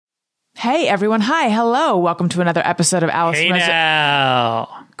Hey, everyone. Hi. Hello. Welcome to another episode of Allison. Hey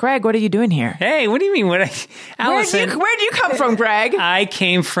now. Greg, what are you doing here? Hey, what do you mean? Allison, Where do you come from, Greg? I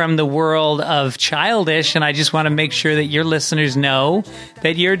came from the world of Childish, and I just want to make sure that your listeners know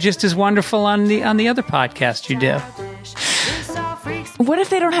that you're just as wonderful on the other podcast you do. What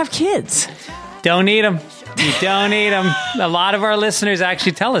if they don't have kids? Don't need them. You don't need them. A lot of our listeners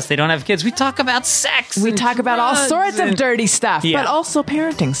actually tell us they don't have kids. We talk about sex. We talk about all sorts of dirty stuff, but also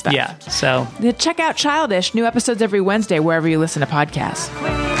parenting stuff. Yeah, so. Check out Childish. New episodes every Wednesday, wherever you listen to podcasts. Allison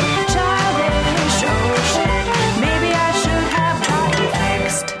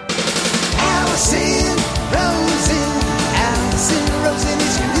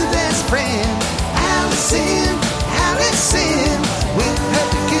is your new best friend. Allison, with her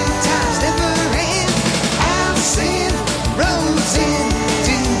the good times never end. Allison, Rosen,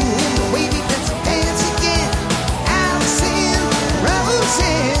 doing the wavy pencil dance again.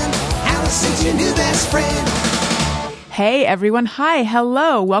 Allison's your new best friend. Hey, everyone. Hi.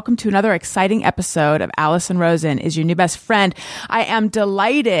 Hello. Welcome to another exciting episode of Allison Rosen is your new best friend. I am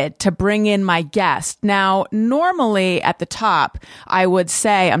delighted to bring in my guest. Now, normally at the top, I would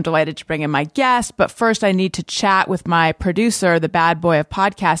say I'm delighted to bring in my guest, but first I need to chat with my producer, the bad boy of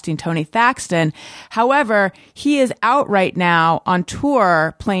podcasting, Tony Thaxton. However, he is out right now on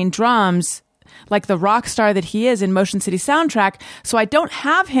tour playing drums like the rock star that he is in Motion City Soundtrack. So I don't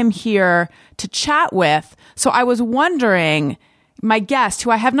have him here to chat with. So I was wondering, my guest,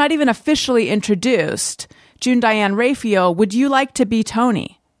 who I have not even officially introduced, June Diane Raphael, would you like to be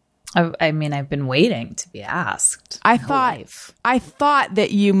Tony? I mean, I've been waiting to be asked. I thought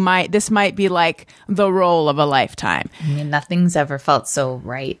that this might be like the role of a lifetime. I mean, nothing's ever felt so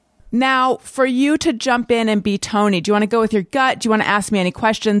right. Now, for you to jump in and be Tony, do you want to go with your gut? Do you want to ask me any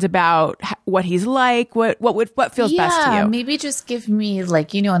questions about what he's like? What feels best to you? Yeah, maybe just give me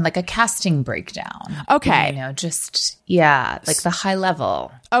like a casting breakdown. Okay. Like the high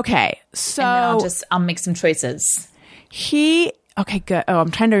level. Okay. So and then I'll make some choices. Okay, good. Oh, I'm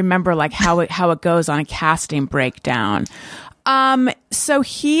trying to remember like how it goes on a casting breakdown. So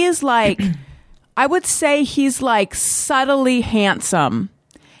he is like, I would say he's like subtly handsome.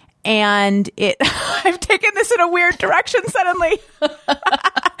 And I've taken this in a weird direction suddenly.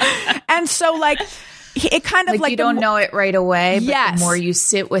 And so like, it kind of like you don't know it right away, but yes. The more you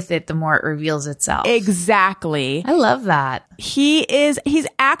sit with it, the more it reveals itself. Exactly. I love that. He's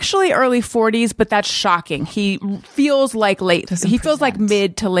actually early 40s, but that's shocking. He feels like feels like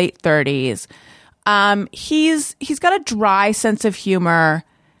mid to late 30s. He's got a dry sense of humor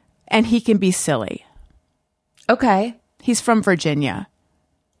and he can be silly. Okay. He's from Virginia.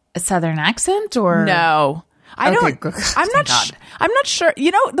 A Southern accent or no? I'm not sure.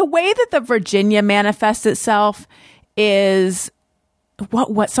 You know, the way that the Virginia manifests itself is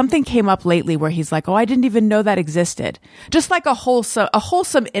what something came up lately where he's like, "Oh, I didn't even know that existed." Just like a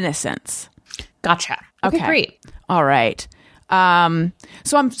wholesome innocence. Gotcha. Okay, great. All right.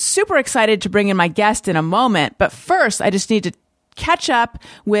 So I'm super excited to bring in my guest in a moment, but first I just need to catch up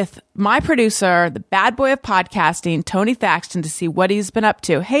with my producer, the bad boy of podcasting, Tony Thaxton, to see what he's been up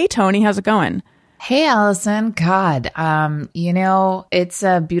to. Hey, Tony, how's it going? Hey, Allison. God, it's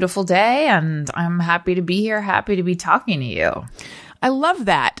a beautiful day and I'm happy to be here, happy to be talking to you. I love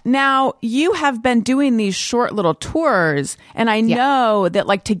that. Now, you have been doing these short little tours, and I know that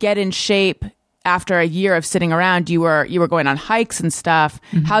like to get in shape after a year of sitting around, you were going on hikes and stuff.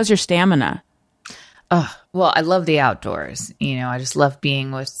 Mm-hmm. How's your stamina? Well, I love the outdoors. I just love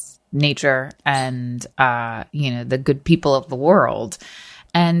being with nature and, the good people of the world.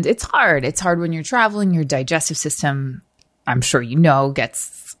 And it's hard. It's hard when you're traveling. Your digestive system, I'm sure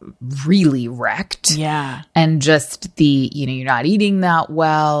gets really wrecked. Yeah. And just you're not eating that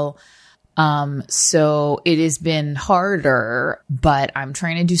well. So it has been harder, but I'm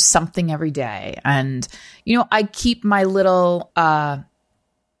trying to do something every day. And, I keep my little iWatch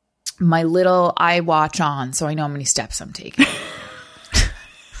on so I know how many steps I'm taking.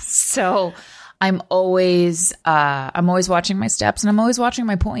 So I'm always watching my steps and I'm always watching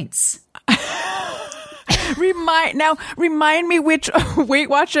my points. Remind me which Weight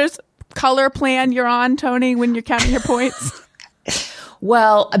Watchers color plan you're on, Tony, when you're counting your points.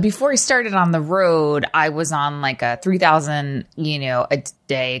 Well, before I started on the road, I was on like a 3,000, a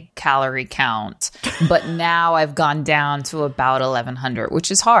day calorie count. But now I've gone down to about 1,100,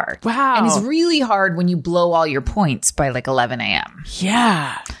 which is hard. Wow. And it's really hard when you blow all your points by like 11 a.m.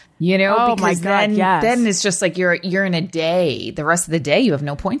 Yeah. Because my God, then it's just like you're in a day. The rest of the day, you have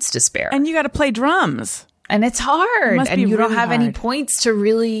no points to spare. And you got to play drums. And it's hard. And you don't have any points to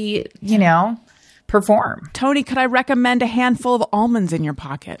really, perform. Tony, could I recommend a handful of almonds in your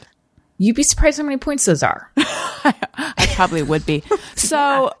pocket? You'd be surprised how many points those are. I probably would be.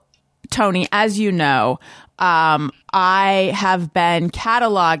 So, Tony, as you know, I have been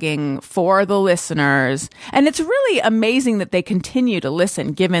cataloging for the listeners, and it's really amazing that they continue to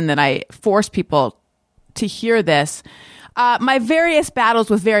listen, given that I force people to hear this. My various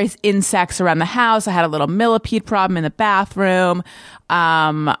battles with various insects around the house. I had a little millipede problem in the bathroom.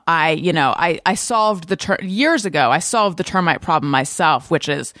 I solved years ago. I solved the termite problem myself, which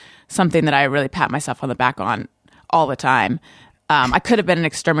is something that I really pat myself on the back on all the time. I could have been an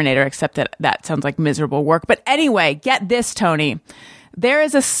exterminator, except that sounds like miserable work. But anyway, get this, Tony. There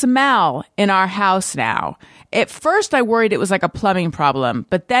is a smell in our house now. At first, I worried it was like a plumbing problem,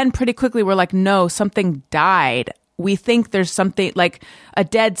 but then pretty quickly we're like, no, something died. We think there's something like a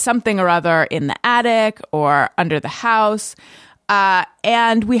dead something or other in the attic or under the house.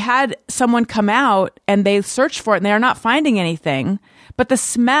 And we had someone come out and they searched for it and they are not finding anything. But the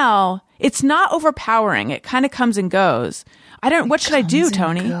smell, it's not overpowering. It kind of comes and goes. What should I do,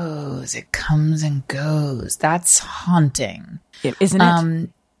 Tony? It comes and goes. That's haunting. Isn't it?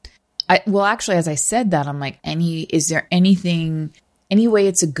 Well, actually, as I said that, I'm like, is there anything, any way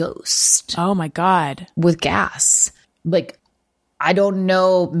it's a ghost? Oh my God. With gas. Like, I don't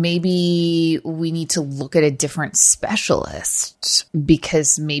know. Maybe we need to look at a different specialist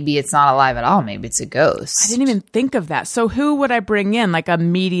because maybe it's not alive at all. Maybe it's a ghost. I didn't even think of that. So who would I bring in? Like a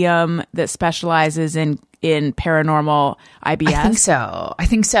medium that specializes in paranormal IBS? I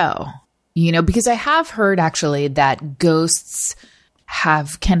think so. You know, because I have heard actually that ghosts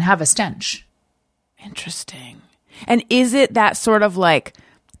can have a stench. Interesting. And is it that sort of like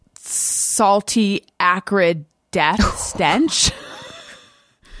salty, acrid death stench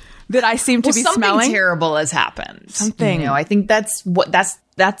that I seem to be something smelling? Something terrible has happened. Something. You know, I think that's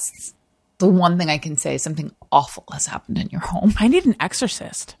the one thing I can say. Something awful has happened in your home. I need an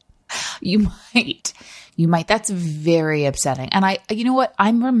exorcist. You might. That's very upsetting. And you know what?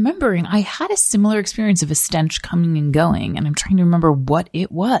 I'm remembering I had a similar experience of a stench coming and going, and I'm trying to remember what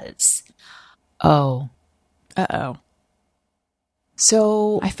it was. Oh. Uh-oh.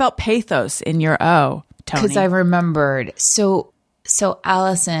 So I felt pathos in your Tony. Because I remembered. So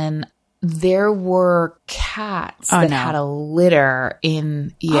Allison, there were cats that had a litter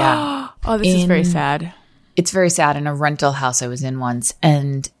in, Oh, this is very sad. It's very sad. In a rental house I was in once,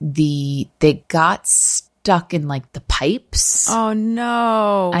 and they got stuck in like the pipes. Oh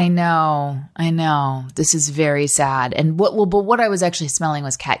no. I know. This is very sad. And what I was actually smelling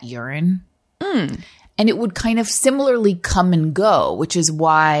was cat urine. And it would kind of similarly come and go, which is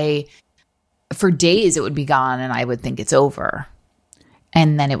why for days it would be gone and I would think it's over.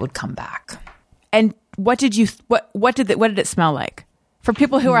 And then it would come back. And what did it smell like? For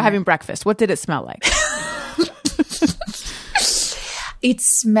people who are having breakfast, what did it smell like? It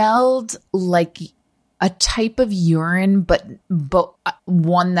smelled like a type of urine, but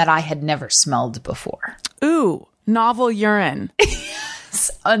one that I had never smelled before. Ooh, novel urine.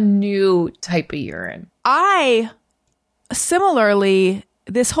 A new type of urine. Similarly,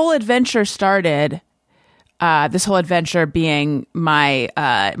 this whole adventure started, this whole adventure being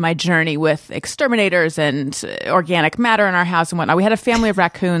my journey with exterminators and organic matter in our house and whatnot. We had a family of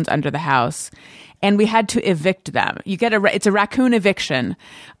raccoons under the house, and we had to evict them. It's a raccoon eviction.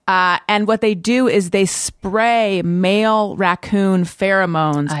 And what they do is they spray male raccoon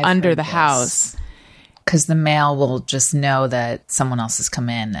pheromones under the house. Because the male will just know that someone else has come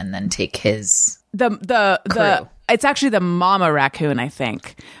in and then take his crew. It's actually the mama raccoon, I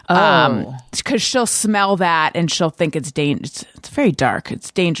think. Oh. Because she'll smell that and she'll think it's dangerous. It's very dark. It's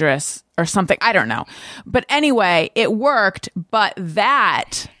dangerous or something. I don't know. But anyway, it worked. But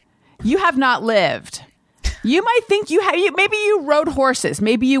that, you have not lived. You might think you have. Maybe you rode horses.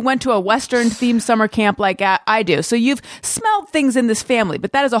 Maybe you went to a Western-themed summer camp like I do. So you've smelled things in this family.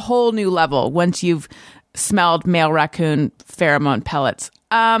 But that is a whole new level once you've smelled male raccoon pheromone pellets.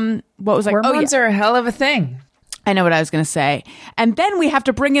 What was I? Hormones are a hell of a thing. I know what I was going to say. And then we have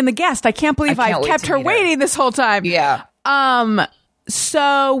to bring in the guest. I can't believe I've kept her waiting this whole time. Yeah.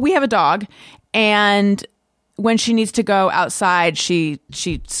 So we have a dog, and when she needs to go outside, she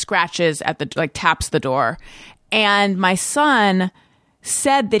scratches at taps the door. And my son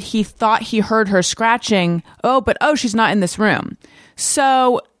said that he thought he heard her scratching. But she's not in this room.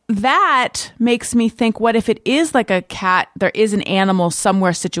 So that makes me think, what if it is like a cat, there is an animal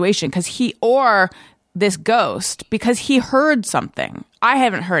somewhere situation, or this ghost, because he heard something. I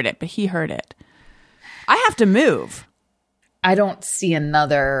haven't heard it, but he heard it. I have to move. I don't see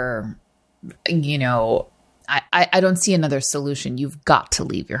another, I don't see another solution. You've got to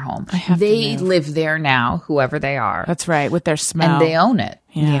leave your home. They live there now, whoever they are. That's right, with their smell. And they own it,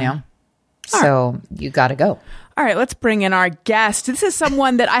 So you got to go. All right, let's bring in our guest. This is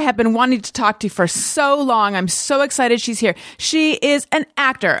someone that I have been wanting to talk to for so long. I'm so excited she's here. She is an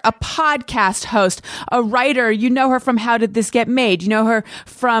actor, a podcast host, a writer. You know her from How Did This Get Made? You know her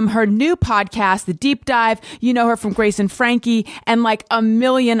from her new podcast, The Deep Dive. You know her from Grace and Frankie and like a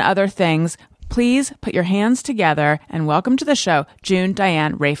million other things. Please put your hands together and welcome to the show, June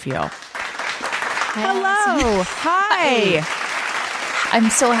Diane Raphael. Hello. Hi. I'm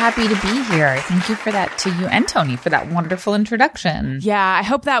so happy to be here. Thank you for that, to you and Tony, for that wonderful introduction. Yeah, I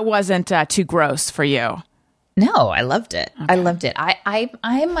hope that wasn't too gross for you. No, I loved it. Okay. I loved it. I'm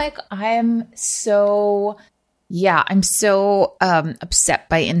so upset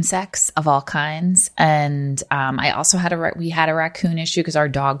by insects of all kinds. And I also we had a raccoon issue because our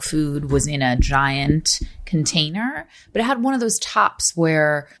dog food was in a giant container, but it had one of those tops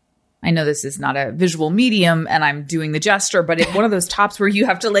where, I know this is not a visual medium and I'm doing the gesture, but it's one of those tops where you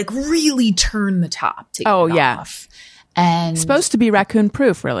have to like really turn the top to get it off. And it's supposed to be raccoon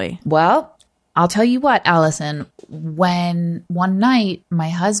proof, really. Well, I'll tell you what, Allison, when one night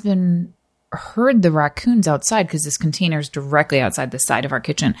my husband heard the raccoons outside, because this container is directly outside the side of our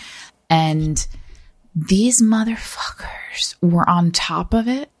kitchen, and these motherfuckers were on top of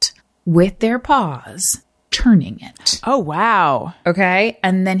it with their paws, turning it. Oh, wow. Okay.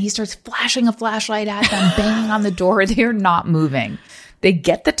 And then he starts flashing a flashlight at them, banging on the door. They're not moving. They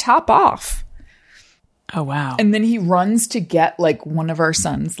get the top off. Oh, wow. And then he runs to get like one of our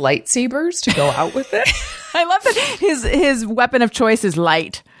son's lightsabers to go out with it. I love that his weapon of choice is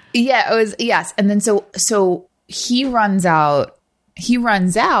light. Yeah, it was. Yes. And then so he runs out. He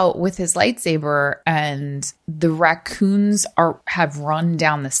runs out with his lightsaber, and the raccoons have run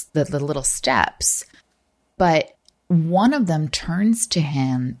down the little steps. But one of them turns to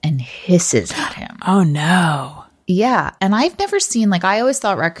him and hisses at him. Oh, no. Yeah. And I've never seen, like, I always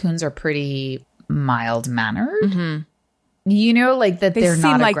thought raccoons are pretty mild-mannered. Mm-hmm. You know, like that they're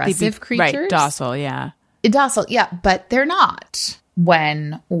not like aggressive creatures. Right, docile, yeah. Docile, yeah. But they're not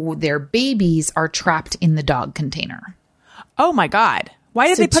when their babies are trapped in the dog container. Oh, my God. Why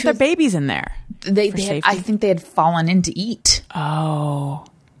did they put their babies in there? I think they had fallen in to eat. Oh.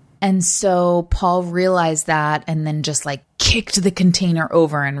 And so Paul realized that and then just like kicked the container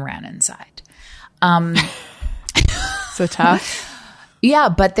over and ran inside. So tough. Yeah,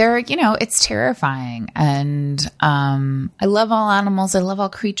 but it's terrifying. And I love all animals. I love all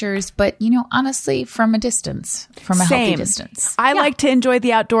creatures. But, honestly, from a distance, from a healthy distance. I like to enjoy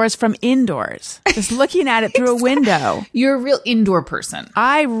the outdoors from indoors, just looking at it through a window. You're a real indoor person.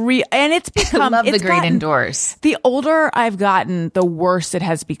 And it's become. I love the great indoors. The older I've gotten, the worse it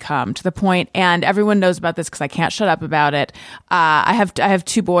has become, to the point, and everyone knows about this because I can't shut up about it. I have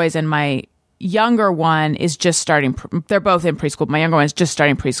two boys, and my younger one is just starting. They're both in preschool. My younger one is just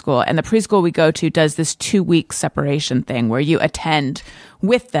starting preschool, and the preschool we go to does this 2-week separation thing where you attend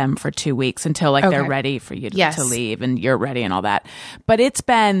with them for 2 weeks until they're ready for you to leave and you're ready and all that. But it's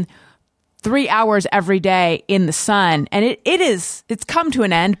been 3 hours every day in the sun, and it's come to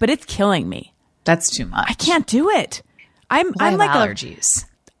an end, but it's killing me. That's too much. I can't do it. I'm like allergies.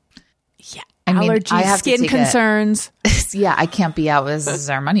 Allergies, skin concerns. Yeah, I can't be out. This is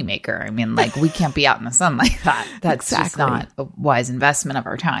our moneymaker. I mean, like, we can't be out in the sun like that. That's just not a wise investment of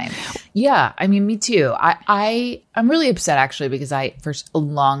our time. Yeah, I mean, me too. I'm really upset, actually, because for a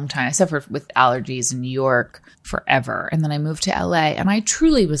long time, I suffered with allergies in New York forever. And then I moved to LA, and I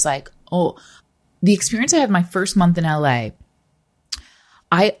truly was like, the experience I had my first month in LA,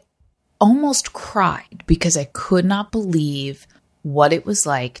 I almost cried because I could not believe what it was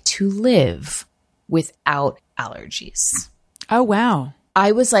like to live without allergies. Oh, wow.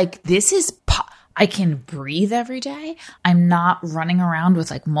 I was like, I can breathe every day. I'm not running around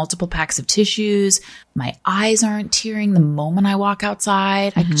with like multiple packs of tissues. My eyes aren't tearing the moment I walk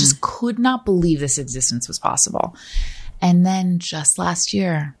outside. Mm-hmm. I just could not believe this existence was possible. And then just last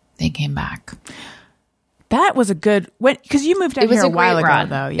year, they came back. That was a good, because you moved out here a while ago,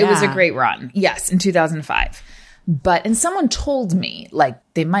 though. Yeah. It was a great run. Yes, in 2005. And someone told me, like,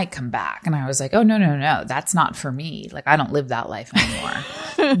 they might come back. And I was like, oh, no, that's not for me. Like, I don't live that life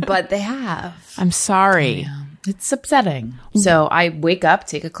anymore. But they have. I'm sorry. Yeah. It's upsetting. So I wake up,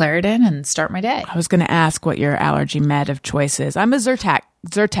 take a Claritin, and start my day. I was going to ask what your allergy med of choice is. I'm a Zyrtec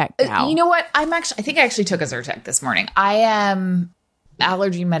gal. You know what? I think I actually took a Zyrtec this morning. I am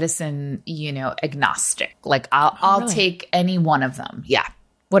allergy medicine, agnostic. Like, I'll really? take any one of them. Yeah.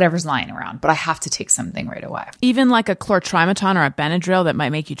 Whatever's lying around, but I have to take something right away. Even like a chlortrimeton or a Benadryl that might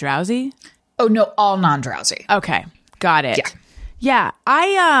make you drowsy? Oh, no, all non-drowsy. Okay, got it. Yeah,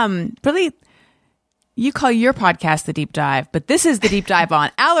 I really, you call your podcast The Deep Dive, but this is The Deep Dive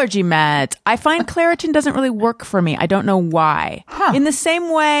on allergy meds. I find Claritin doesn't really work for me. I don't know why. In the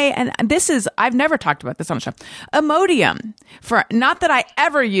same way, and I've never talked about this on the show, Imodium. Not that I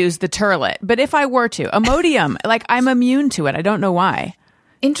ever use the Turlet, but if I were to, Imodium, like I'm immune to it. I don't know why.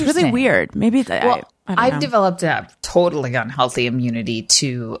 Interesting. Really weird. Maybe I don't know. I've developed a totally unhealthy immunity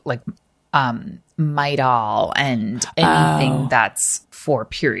to like Midol and anything that's for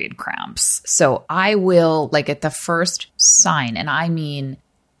period cramps. So I will, like, at the first sign, and I mean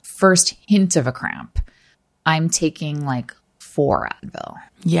first hint of a cramp, I'm taking like 4 Advil.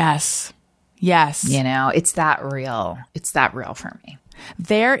 Yes. You know, it's that real. It's that real for me.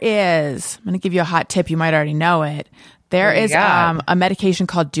 There is, I'm going to give you a hot tip. You might already know it. There is a medication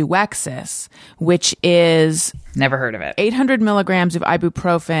called Duexis, which is never heard of it. 800 milligrams of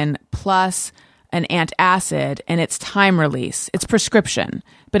ibuprofen plus an antacid, and it's time release. It's prescription,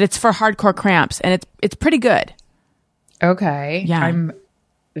 but it's for hardcore cramps, and it's pretty good. Okay. Yeah. I'm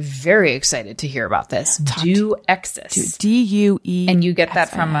very excited to hear about this. Duexis. D-U-E. And you get that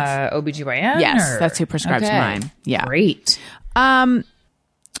from a OBGYN? Yes, that's who prescribes mine. Yeah. Great.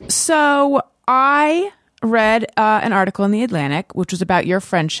 So I read an article in The Atlantic, which was about your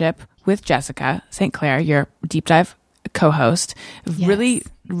friendship with Jessica St. Clair, your Deep Dive co-host. Yes. Really,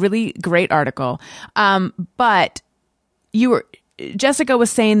 really great article. But Jessica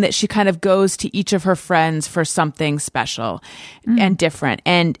was saying that she kind of goes to each of her friends for something special and different.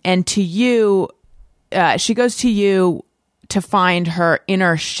 And to you, she goes to you to find her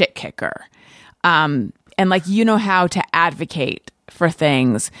inner shit kicker. And like, you know how to advocate for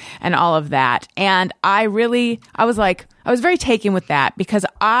things and all of that. And I was very taken with that because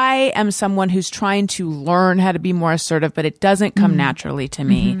I am someone who's trying to learn how to be more assertive, but it doesn't come naturally to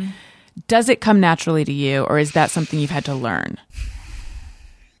me. Does it come naturally to you, or is that something you've had to learn?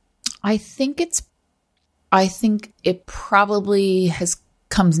 I think it probably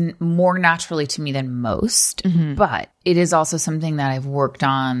comes more naturally to me than most, but it is also something that I've worked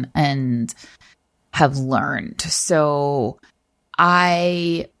on and have learned. So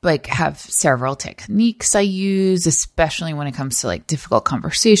I have several techniques I use, especially when it comes to like difficult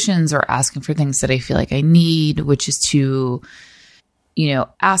conversations or asking for things that I feel like I need, which is to, you know,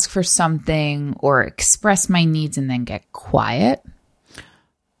 ask for something or express my needs and then get quiet.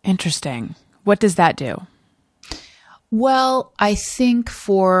 Interesting. What does that do? Well, I think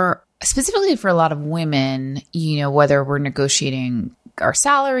specifically for a lot of women, you know, whether we're negotiating our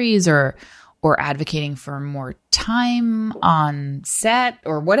salaries or advocating for more time on set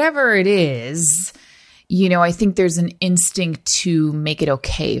or whatever it is, you know, I think there's an instinct to make it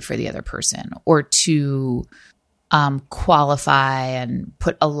okay for the other person or to qualify and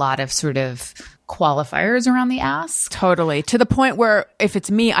put a lot of sort of qualifiers around the ask. Totally. To the point where if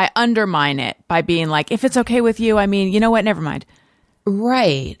it's me, I undermine it by being like, if it's okay with you, I mean, you know what? Never mind.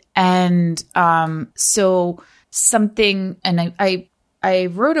 Right. And so something, and I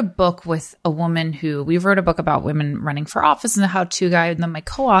wrote a book with a woman we wrote a book about women running for office and the how-to guide. And then my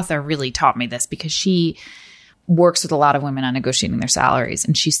co-author really taught me this because she works with a lot of women on negotiating their salaries.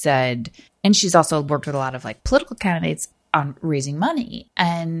 And she said, and she's also worked with a lot of like political candidates on raising money.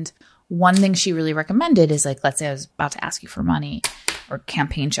 And one thing she really recommended is like, let's say I was about to ask you for money or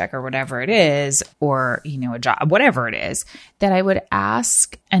campaign check or whatever it is, or, you know, a job, whatever it is, that I would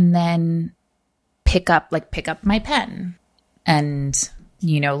ask and then pick up my pen and,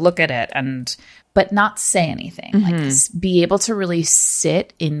 you know, look at it but not say anything, like be able to really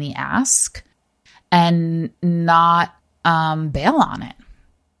sit in the ask and not bail on it,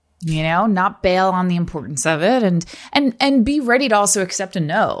 you know, not bail on the importance of it and be ready to also accept a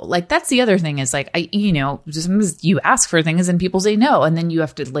no. Like that's the other thing is like, just you ask for things and people say no, and then you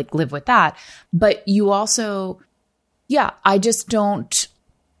have to like live with that. But you also, I just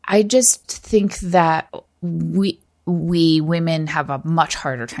think that we women have a much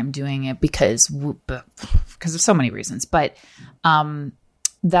harder time doing it because of so many reasons, but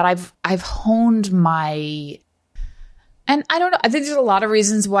that I've honed my, and I don't know, I think there's a lot of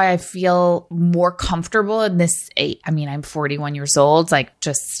reasons why I feel more comfortable in this. I mean, I'm 41 years old, like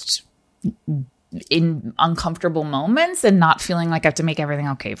just in uncomfortable moments and not feeling like I have to make everything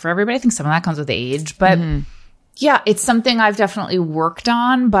okay for everybody. I think some of that comes with age, but it's something I've definitely worked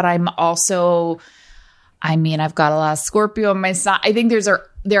on, but I'm also, I mean, I've got a lot of Scorpio on my side. I think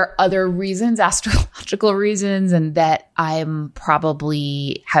there are other reasons, astrological reasons, and that I'm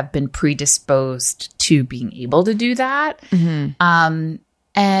probably have been predisposed to being able to do that.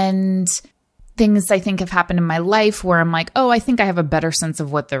 And things I think have happened in my life where I'm like, oh, I think I have a better sense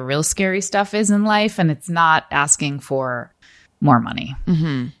of what the real scary stuff is in life, and it's not asking for more money.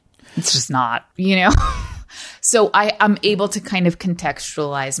 It's just not, you know? So I'm able to kind of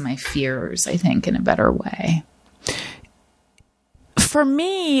contextualize my fears, I think, in a better way. For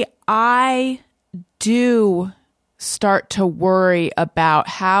me, I do start to worry about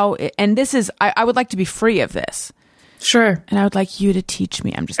how, and this is, I would like to be free of this. Sure. And I would like you to teach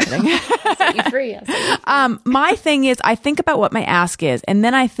me. I'm just kidding. Set you free. My thing is, I think about what my ask is, and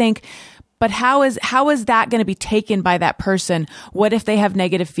then I think, but how is that going to be taken by that person? What if they have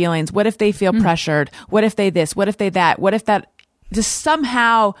negative feelings? What if they feel pressured? What if they this? What if they that? What if that just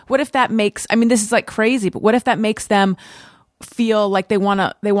somehow, what if that makes, I mean, this is like crazy, but what if that makes them feel like they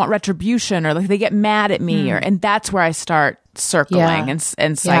want retribution, or like they get mad at me, and that's where I start circling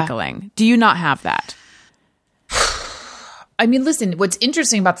and cycling. Yeah. Do you not have that? I mean, listen, what's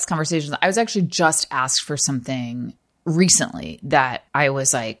interesting about this conversation is I was actually just asked for something recently that I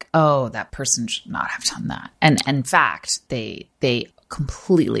was like, oh, that person should not have done that. And in fact, they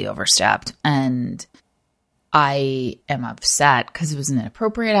completely overstepped. And I am upset because it was an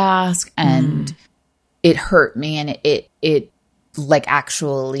inappropriate ask, and it hurt me, and it like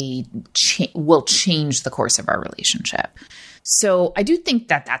actually will change the course of our relationship. So I do think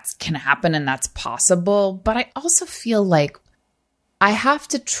that can happen and that's possible. But I also feel like I have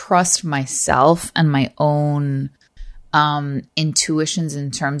to trust myself and my own intuitions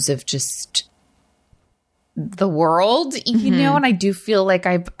in terms of just the world, you know, and I do feel like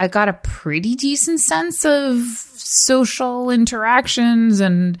I got a pretty decent sense of social interactions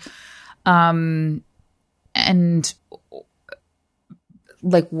and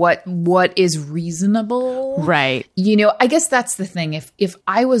like what is reasonable, right? You know, I guess that's the thing. If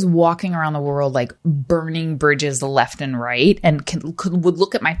I was walking around the world like burning bridges left and right, and would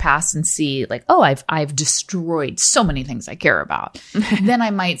look at my past and see like, oh, I've destroyed so many things I care about, then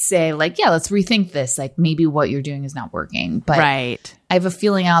I might say like, yeah, let's rethink this. Like maybe what you're doing is not working. But right. I have a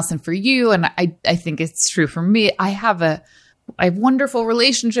feeling, Allison, for you, and I think it's true for me. I have wonderful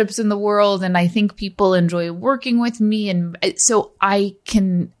relationships in the world, and I think people enjoy working with me. And so I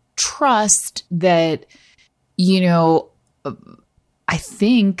can trust that, you know, I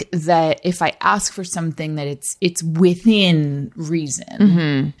think that if I ask for something that it's within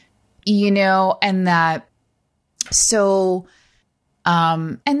reason, you know, and that, so,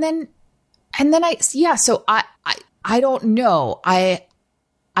 and then so I don't know.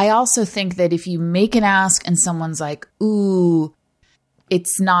 I also think that if you make an ask and someone's like, ooh,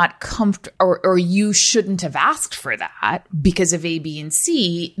 it's not comfortable, or you shouldn't have asked for that because of A, B, and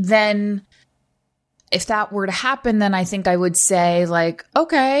C, then if that were to happen, then I think I would say like,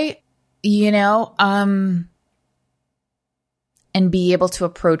 okay, you know, and be able to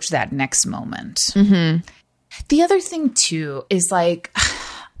approach that next moment. The other thing too is like,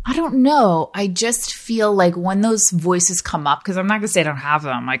 I don't know. I just feel like when those voices come up, because I'm not going to say I don't have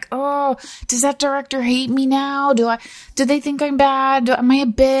them. I'm like, oh, does that director hate me now? Do they think I'm bad? Am I a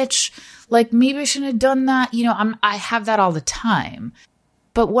bitch? Like maybe I shouldn't have done that. You know, I have that all the time.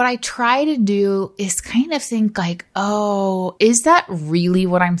 But what I try to do is kind of think like, oh, is that really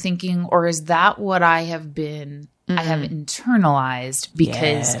what I'm thinking? Or is that what I have been? I have internalized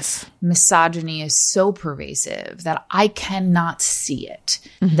because misogyny is so pervasive that I cannot see it,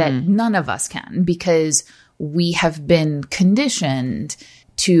 that none of us can, because we have been conditioned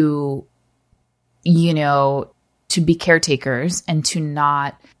to, you know, to be caretakers and to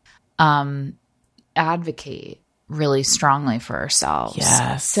not advocate really strongly for ourselves.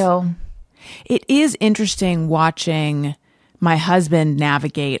 Yes. So it is interesting watching my husband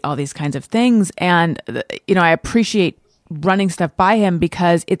navigate all these kinds of things. And, you know, I appreciate running stuff by him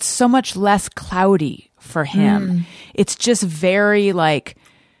because it's so much less cloudy for him. It's just very like,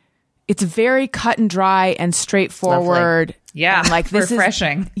 it's very cut and dry and straightforward. Lovely. Yeah. And like this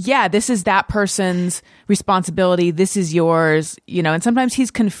refreshing. This is that person's responsibility. This is yours, you know, and sometimes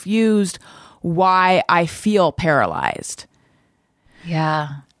he's confused why I feel paralyzed. Yeah.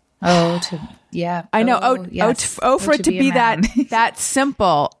 Yeah, I know. Yes. For it to be that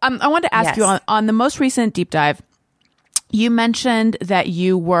simple. I wanted to ask you on the most recent deep dive. You mentioned that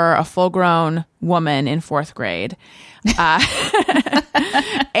you were a full-grown woman in 4th grade,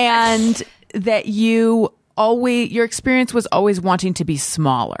 and that your experience was always wanting to be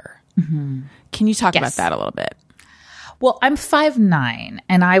smaller. Can you talk about that a little bit? Well, I'm 5'9",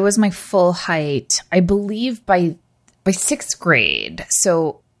 and I was my full height, I believe, by 6th grade.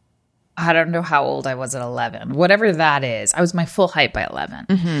 So I don't know how old I was at 11, whatever that is. I was my full height by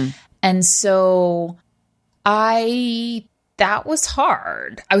 11. And so that was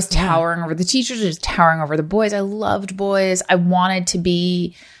hard. I was towering over the teachers, I was towering over the boys. I loved boys. I wanted to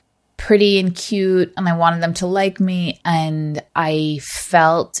be pretty and cute, and I wanted them to like me, and I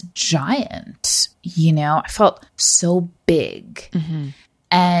felt giant, I felt so big.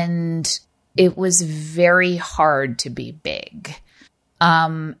 And it was very hard to be big.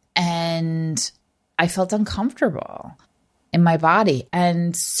 And I felt uncomfortable in my body.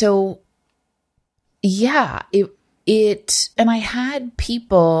 And so, yeah, and I had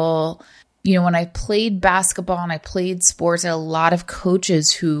people, when I played basketball and I played sports, I had a lot of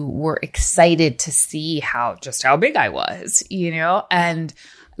coaches who were excited to see how big I was, and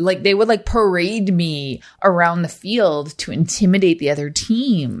like they would like parade me around the field to intimidate the other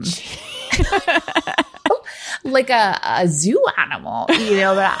team. Like a zoo animal, but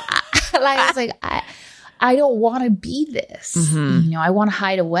I was like, I don't want to be this. I want to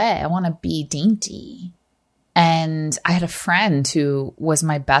hide away. I want to be dainty. And I had a friend who was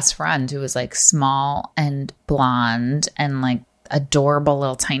my best friend who was like small and blonde and like adorable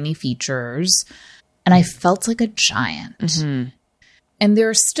little tiny features. And I felt like a giant. And there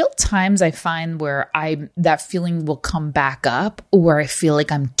are still times I find where that feeling will come back up, where I feel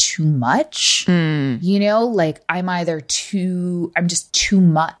like I'm too much, like I'm just too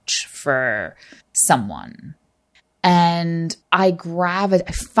much for someone. And I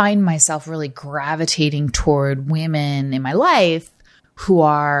find myself really gravitating toward women in my life who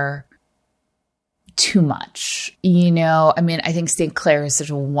are too much, I think St. Clair is such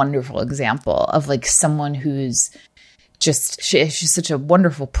a wonderful example of like someone who's she's such a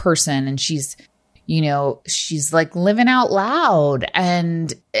wonderful person, and she's like living out loud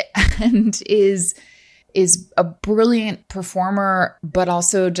and is a brilliant performer, but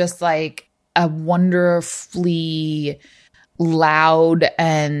also just like a wonderfully loud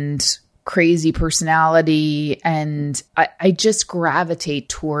and crazy personality. And I just gravitate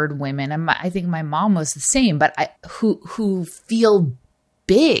toward women. And I think my mom was the same, but who feel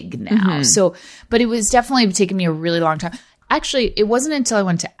big now. So, but it was definitely taking me a really long time. Actually, it wasn't until I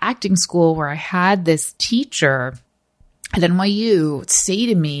went to acting school where I had this teacher at NYU say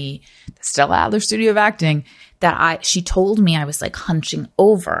to me, Stella Adler Studio of Acting, that she told me I was like hunching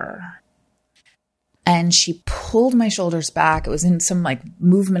over. And she pulled my shoulders back. It was in some like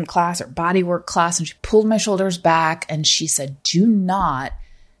movement class or bodywork class. And she pulled my shoulders back and she said, do not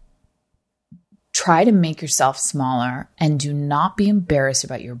try to make yourself smaller and do not be embarrassed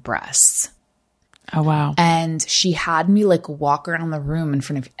about your breasts. Oh, wow. And she had me like walk around the room in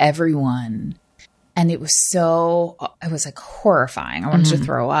front of everyone. And it was like horrifying. I wanted to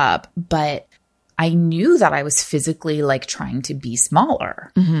throw up, but I knew that I was physically like trying to be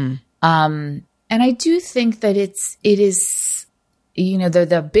smaller. And I do think that it is,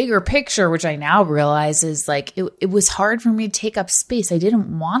 the bigger picture, which I now realize is like, it was hard for me to take up space. I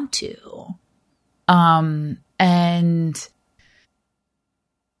didn't want to. And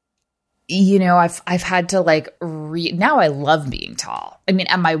I've had to like now I love being tall. I mean,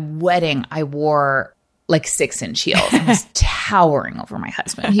 at my wedding, I wore like 6-inch heels. I was towering over my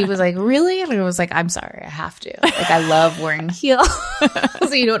husband. He was like, really? And I was like, I'm sorry, I have to. Like, I love wearing heels.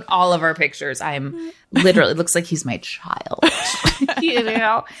 So, in all of our pictures, I'm literally, it looks like he's my child,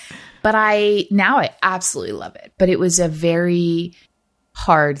 But I absolutely love it. But it was a very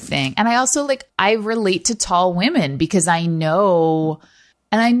hard thing. And I also I relate to tall women because I know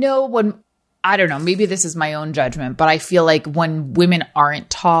when, I don't know, maybe this is my own judgment, but I feel like when women aren't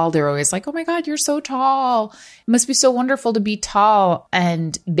tall, they're always like, oh my God, you're so tall. It must be so wonderful to be tall.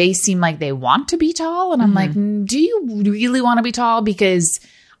 And they seem like they want to be tall. And I'm like, do you really want to be tall? Because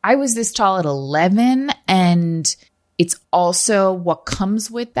I was this tall at 11. And it's also what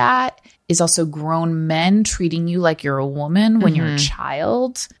comes with that is also grown men treating you like you're a woman when you're a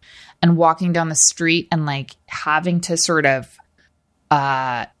child, and walking down the street and like having to sort of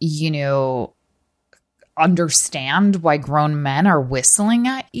understand why grown men are whistling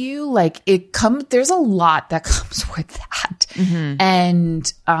at you. Like there's a lot that comes with that.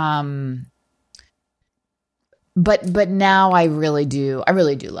 And, but now I really do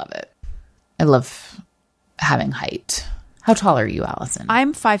love it. I love having height. How tall are you, Allison?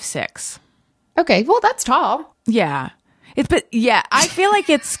 I'm 5'6". Okay. Well, that's tall. Yeah. I feel like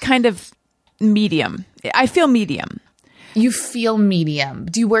it's kind of medium. I feel medium. You feel medium.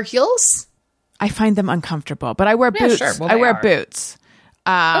 Do you wear heels? I find them uncomfortable, but I wear boots. Sure. Well, I wear boots.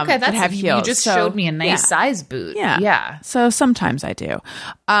 Okay, that have heels. You just showed me a nice size boot. Yeah. So sometimes I do.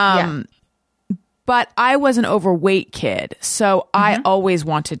 But I was an overweight kid, so I always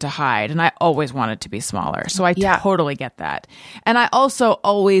wanted to hide, and I always wanted to be smaller. So I totally get that. And I also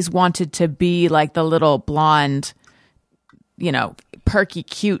always wanted to be like the little blonde, perky,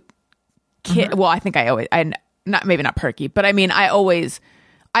 cute kid. Well, I think maybe not perky, but I mean, I always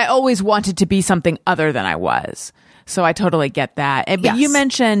I always wanted to be something other than I was. So I totally get that. But Yes. you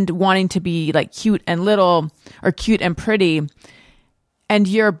mentioned wanting to be like cute and little or cute and pretty, and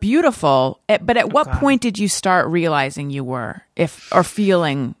you're beautiful. But at what point did you start realizing you were, or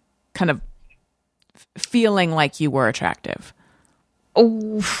feeling like you were attractive?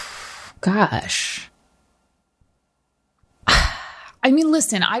 Oh, gosh. I mean,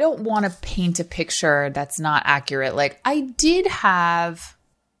 listen, I don't want to paint a picture that's not accurate. Like, I did have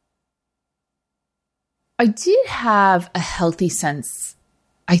a healthy sense.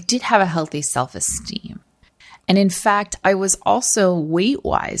 I did have a healthy self-esteem. And in fact, I was also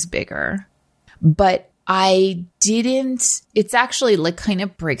weight-wise bigger, but I didn't, it's actually like kind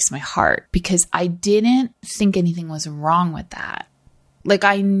of breaks my heart because I didn't think anything was wrong with that. Like,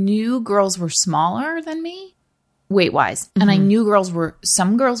 I knew girls were smaller than me weight-wise, and I knew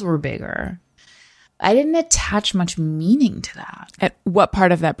some girls were bigger. I didn't attach much meaning to that. And what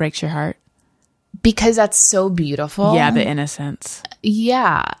part of that breaks your heart? Because that's so beautiful. Yeah, the innocence.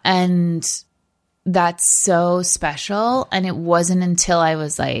 Yeah, and that's so special. And it wasn't until I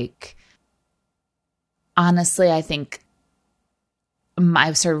was like, honestly, I think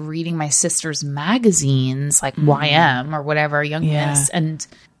I started reading my sister's magazines, like YM or whatever, Young Miss,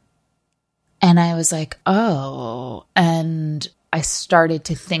 and I was like, oh, and I started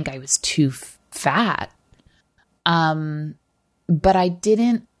to think I was too fat. But I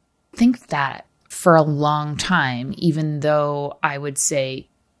didn't think that for a long time, even though I would say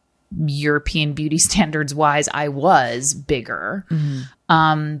European beauty standards wise, I was bigger.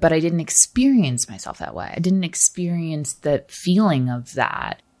 But I didn't experience myself that way. I didn't experience the feeling of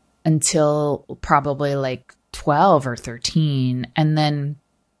that until probably like 12 or 13. And then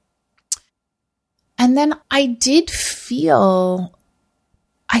I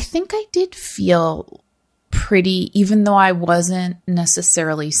think I did feel pretty, even though I wasn't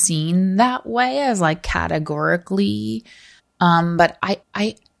necessarily seen that way as like categorically. But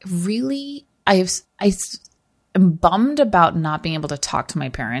I am bummed about not being able to talk to my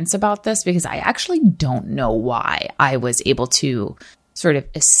parents about this because I actually don't know why I was able to sort of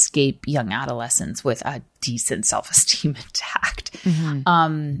escape young adolescence with a decent self-esteem intact.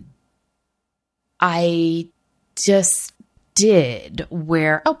 I just did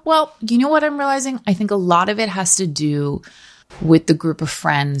you know what I'm realizing? I think a lot of it has to do with the group of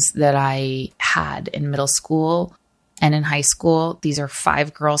friends that I had in middle school and in high school. These are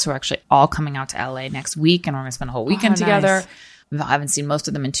 5 girls who are actually all coming out to LA next week, and we're going to spend a whole weekend together. I haven't seen most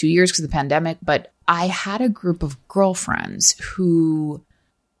of them in 2 years because of the pandemic, but I had a group of girlfriends who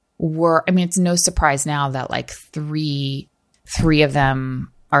were, I mean, it's no surprise now that like three of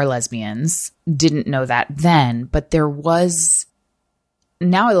them are lesbians. Didn't know that then, but there was,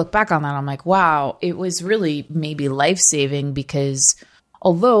 now I look back on that, I'm like, wow, it was really maybe life-saving because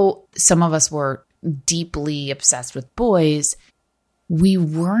although some of us were deeply obsessed with boys, we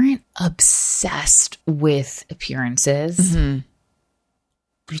weren't obsessed with appearances.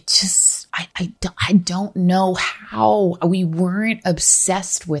 We just, I don't know how we weren't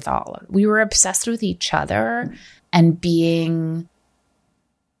obsessed with all of it. We were obsessed with each other and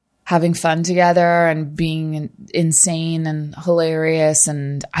having fun together and being insane and hilarious.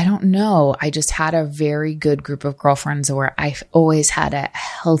 And I don't know. I just had a very good group of girlfriends where I always had a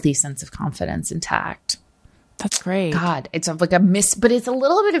healthy sense of confidence intact. That's great. God, it's like but it's a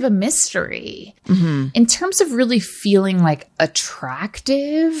little bit of a mystery. In terms of really feeling like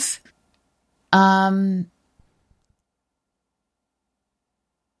attractive, I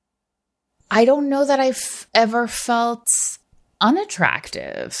don't know that I've ever felt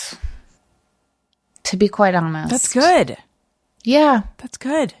unattractive, to be quite honest. That's good. Yeah. That's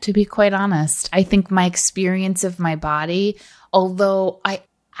good. To be quite honest, I think my experience of my body, although I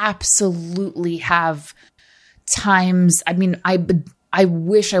absolutely have times, I mean, I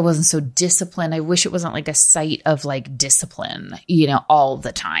wish I wasn't so disciplined. I wish it wasn't like a site of like discipline, all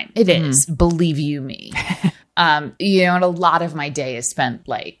the time. It is, believe you me. And a lot of my day is spent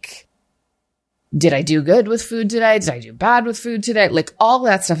like, did I do good with food today? Did I do bad with food today? Like all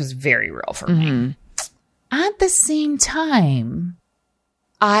that stuff is very real for me. At the same time,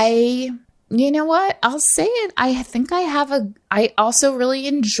 you know what? I'll say it. I think I also really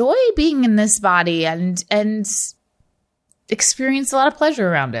enjoy being in this body and experience a lot of pleasure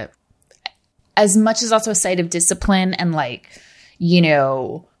around it. As much as also a site of discipline and like,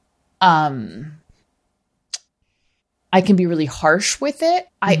 I can be really harsh with it.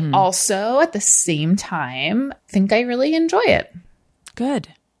 I also, at the same time, think I really enjoy it. Good.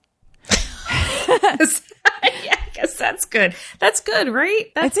 Yeah, I guess that's good. That's good,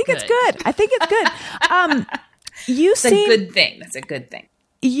 right? I think it's good. I think it's good. It's a good thing. That's a good thing.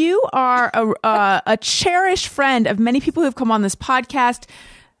 you are a cherished friend of many people who have come on this podcast.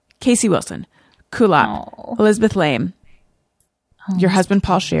 Casey Wilson, Kulop, Elizabeth Lame, your husband,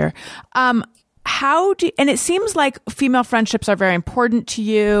 Paul Scheer. How do, and it seems like female friendships are very important to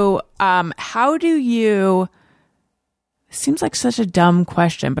you. How do you, seems like such a dumb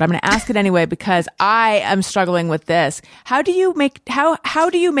question, but I'm going to ask it anyway because I am struggling with this. How do you make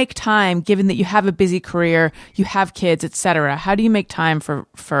time, given that you have a busy career, you have kids, etc.? How do you make time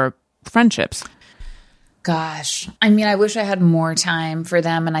for friendships? Gosh, I mean, I wish I had more time for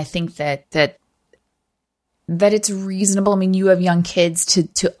them, and I think that it's reasonable. I mean, you have young kids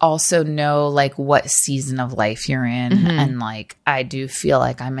to also know like what season of life you're in, and like I do feel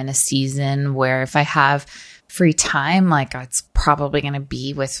like I'm in a season where if I have free time, like it's probably going to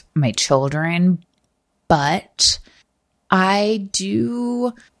be with my children. But I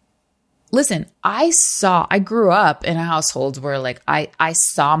do listen. I grew up in a household where like I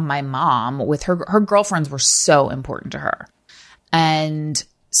saw my mom with her girlfriends were so important to her, and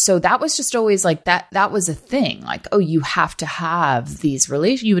so that was just always like that was a thing. Like, oh, you have to have these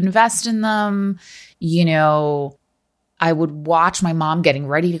relations, you invest in them. You know, I would watch my mom getting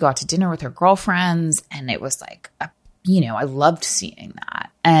ready to go out to dinner with her girlfriends. And it was like, I loved seeing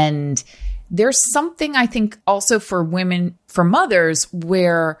that. And there's something I think also for women, for mothers,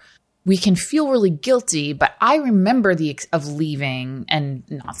 where we can feel really guilty. But I remember of leaving and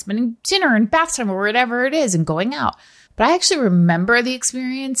not spending dinner and bath time or whatever it is and going out. But I actually remember the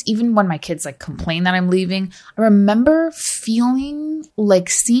experience, even when my kids like complain that I'm leaving. I remember feeling like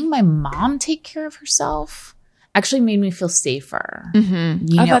seeing my mom take care of herself actually made me feel safer.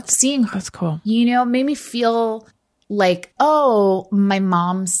 Seeing her, that's cool. Made me feel like, oh, my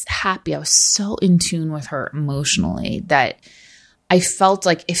mom's happy. I was so in tune with her emotionally that I felt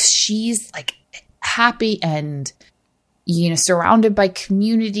like if she's like happy and, surrounded by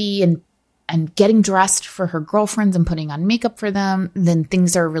community and getting dressed for her girlfriends and putting on makeup for them, then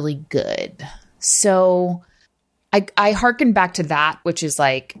things are really good. So I hearken back to that, which is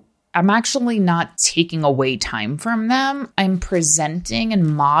like, I'm actually not taking away time from them. I'm presenting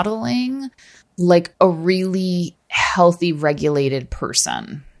and modeling like a really healthy, regulated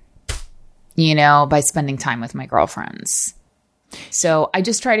person, by spending time with my girlfriends. So I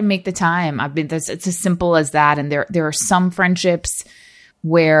just try to make the time. It's as simple as that. And there are some friendships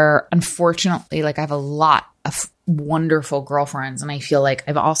where unfortunately, like I have a lot of wonderful girlfriends, and I feel like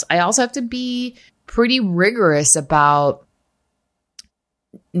I also have to be pretty rigorous about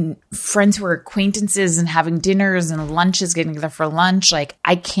friends who are acquaintances and having dinners and lunches, getting together for lunch. Like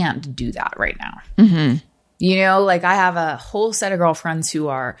I can't do that right now. Like I have a whole set of girlfriends who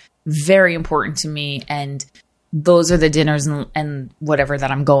are very important to me, and those are the dinners and whatever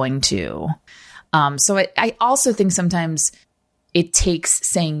that I'm going to. So I also think sometimes it takes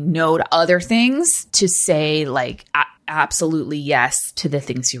saying no to other things to say like absolutely yes to the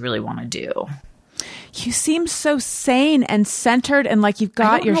things you really want to do. You seem so sane and centered and like you've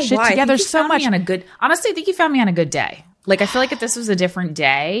got your shit together so much. Honestly, I think you found me on a good day. Like I feel like if this was a different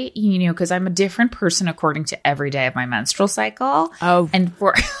day, because I'm a different person according to every day of my menstrual cycle. Oh, and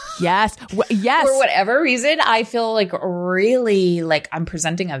for yes, for whatever reason, I feel like really like I'm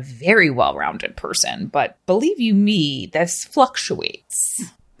presenting a very well-rounded person. But believe you me, this fluctuates.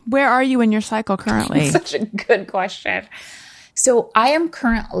 Where are you in your cycle currently? Such a good question. So I am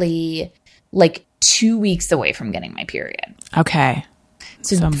currently like 2 weeks away from getting my period. Okay.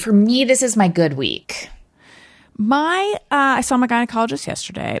 So for me, this is my good week. I saw my gynecologist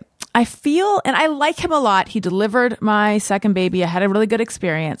yesterday. I feel, and I like him a lot. He delivered my second baby. I had a really good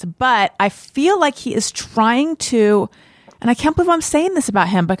experience, but I feel like he is trying to, and I can't believe I'm saying this about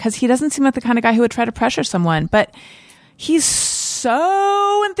him because he doesn't seem like the kind of guy who would try to pressure someone, but he's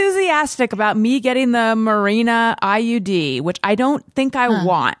so enthusiastic about me getting the Mirena IUD, which I don't think I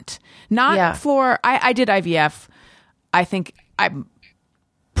want. I did IVF. I think I'm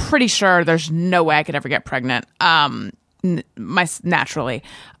pretty sure there's no way I could ever get pregnant. Naturally,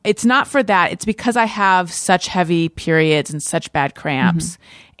 it's not for that. It's because I have such heavy periods and such bad cramps.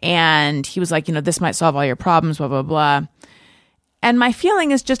 And he was like, this might solve all your problems, blah, blah, blah. And my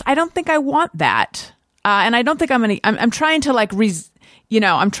feeling is just, I don't think I want that. And I don't think I'm trying to like,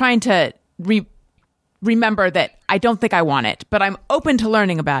 I'm trying to remember that I don't think I want it, but I'm open to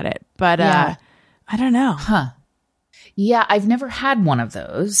learning about it. But I don't know. Yeah, I've never had one of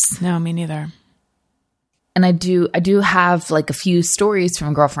those. No, me neither. And I do have like a few stories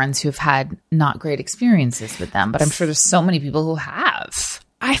from girlfriends who have had not great experiences with them, but I'm sure there's so many people who have.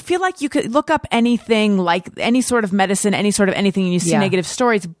 I feel like you could look up anything, like any sort of medicine, any sort of anything, and you see negative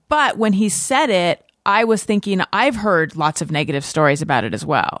stories. But when he said it, I was thinking I've heard lots of negative stories about it as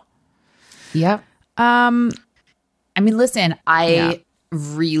well. Yep. I mean, listen, I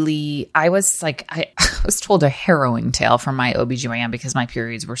was like, I was told a harrowing tale from my OBGYN because my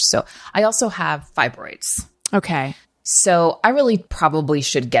periods were I also have fibroids. Okay. So I really probably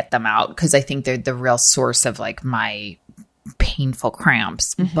should get them out because I think they're the real source of like my painful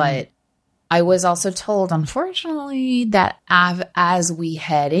cramps. But I was also told, unfortunately, that as we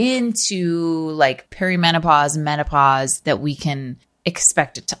head into like perimenopause, menopause, that we can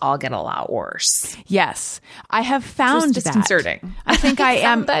expect it to all get a lot worse. Yes. I have found It's that. disconcerting. I think I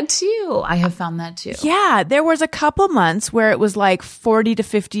am. That too. I have found that too. Yeah, there was a couple months where it was like 40 to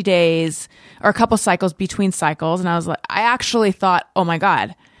 50 days or a couple cycles between cycles. And I actually thought, oh my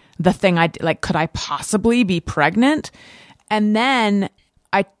God, the thing could I possibly be pregnant? And then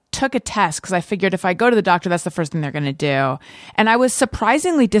I took a test because I figured if I go to the doctor, that's the first thing they're going to do. And I was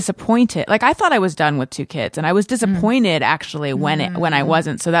surprisingly disappointed. Like I thought I was done with 2 kids and I was disappointed actually when I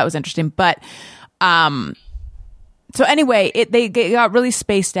wasn't. So that was interesting. But, so anyway, they got really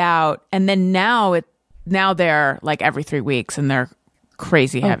spaced out. And then now they're like every 3 weeks and they're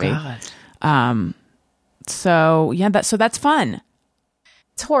crazy heavy. God. So yeah, so that's fun.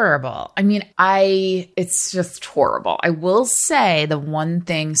 It's horrible. I mean, it's just horrible. I will say the one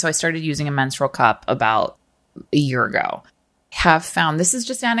thing, so I started using a menstrual cup about a year ago. Have found, this is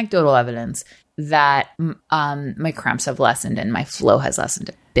just anecdotal evidence, that my cramps have lessened and my flow has lessened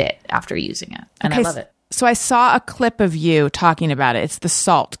a bit after using it. And I love it. So I saw a clip of you talking about it. It's the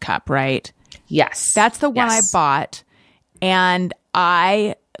salt cup, right? Yes. That's the one Yes. I bought. And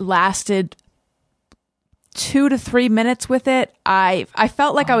I lasted 2 to 3 minutes with it. I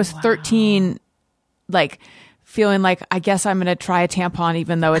felt like I was 13, like feeling like I guess I'm going to try a tampon,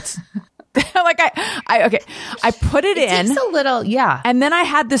 even though it's like I put it in. Takes a little, yeah. And then I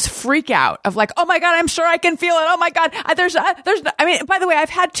had this freak out of like, oh my God, I'm sure I can feel it. Oh my God. I mean, by the way, I've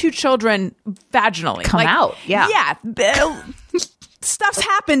had 2 children vaginally. Come out. Yeah. Yeah. Stuff's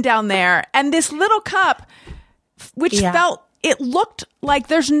happened down there. And this little cup, which it looked like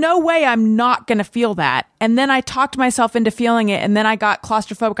there's no way I'm not going to feel that. And then I talked myself into feeling it. And then I got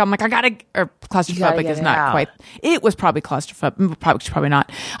claustrophobic. I'm like, claustrophobic is not quite, it was probably claustrophobic. Probably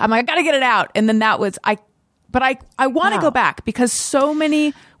not. I'm like, I got to get it out. And then that was, I want to go back because so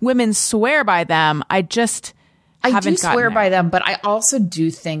many women swear by them. I do swear by them, but I also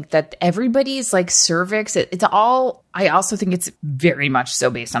do think that everybody's like cervix, it's all, I also think it's very much so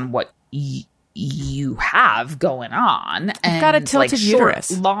based on what you have going on. And I've got a tilted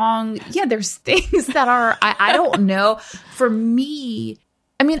uterus. Long, yeah, there's things that are, I don't know. For me,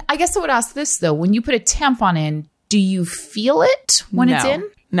 I mean, I guess I would ask this though. When you put a tampon in, do you feel it when it's in?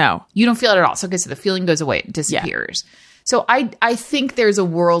 No. You don't feel it at all. So, okay, so the feeling goes away. It disappears. Yeah. So I think there's a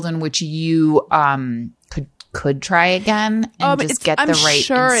world in which you could try again and just get the right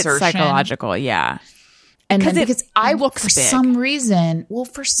sure insertion. It's psychological, yeah. And then because I looks for big. some reason,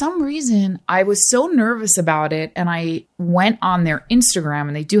 I was so nervous about it, and I went on their Instagram,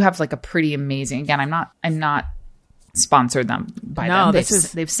 and they do have like a pretty amazing. Again, I'm not sponsored them by them.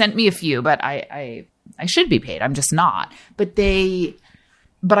 They've sent me a few, but I should be paid. I'm just not. But they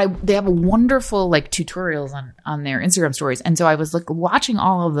have a wonderful like tutorials on their Instagram stories, and so I was like watching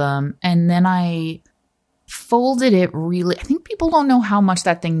all of them, and then I folded it really. I think people don't know how much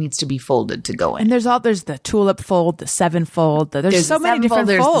that thing needs to be folded to go in. And there's the tulip fold, the 7 fold. There's so many different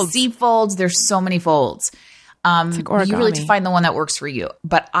folds. There's the C folds. There's so many folds. It's like origami. You really have to find the one that works for you.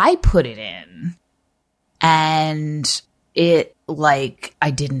 But I put it in, and it like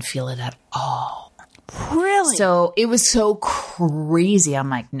I didn't feel it at all. Really? So it was so crazy. I'm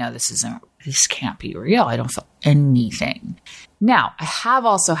like, no, this can't be real. I don't feel anything. Now, I have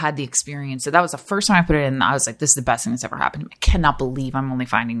also had the experience. So that was the first time I put it in. I was like, this is the best thing that's ever happened. I cannot believe I'm only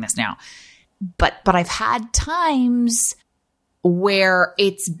finding this now. But I've had times where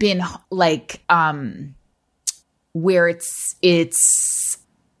it's been like, where it's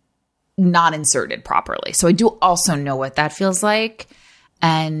not inserted properly. So I do also know what that feels like.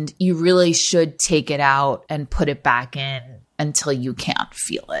 And you really should take it out and put it back in until you can't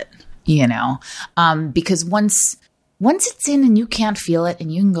feel it, because once it's in and you can't feel it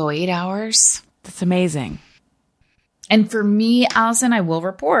and you can go 8 hours. That's amazing. And for me, Allison, I will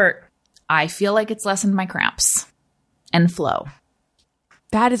report, I feel like it's lessened my cramps and flow.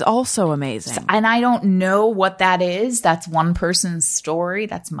 That is also amazing. And I don't know what that is. That's one person's story.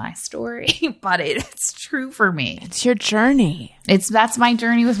 That's my story, but it's true for me. It's your journey. That's my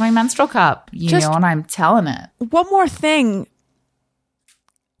journey with my menstrual cup, and I'm telling it. One more thing.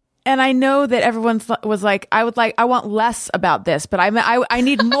 And I know that everyone was like, I want less about this, but I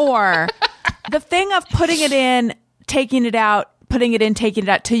need more. The thing of putting it in, taking it out, putting it in, taking it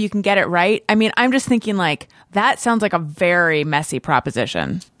out till you can get it right. I mean, I'm just thinking like that sounds like a very messy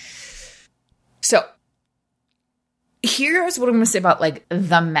proposition. So here's what I'm going to say about like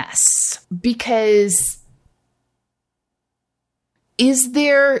the mess, because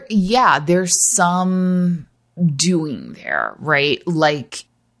there's some doing there, right? Like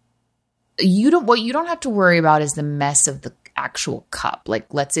what you don't have to worry about is the mess of the actual cup.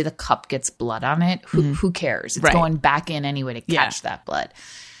 Like, let's say the cup gets blood on it. Who cares? It's going back in anyway to catch that blood.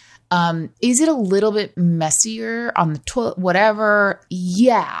 Is it a little bit messier on the toilet? Whatever.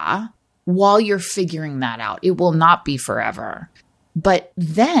 Yeah. While you're figuring that out, it will not be forever. But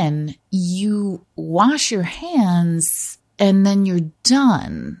then you wash your hands and then you're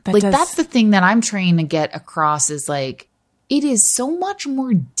done. That's the thing that I'm trying to get across is like, it is so much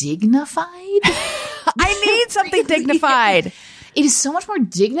more dignified. I need something dignified. It is so much more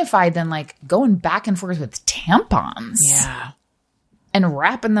dignified than like going back and forth with tampons. Yeah. And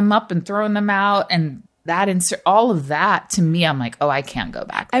wrapping them up and throwing them out and that insert, all of that to me, I'm like, oh, I can't go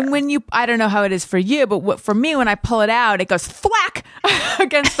back there. And when I don't know how it is for you, but for me, when I pull it out, it goes thwack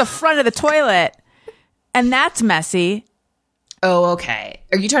against the front of the toilet. And that's messy. Oh, okay.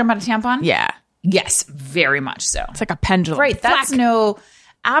 Are you talking about a tampon? Yeah. Yes, very much so. It's like a pendulum. Right. That's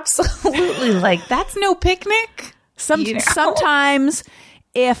absolutely like, that's no picnic. Sometimes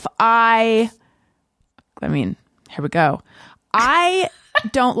if here we go. I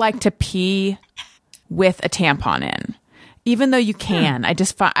don't like to pee with a tampon in, even though you can. I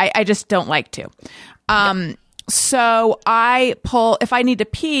just don't like to. So if I need to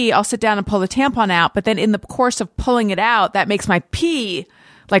pee, I'll sit down and pull the tampon out. But then in the course of pulling it out, that makes my pee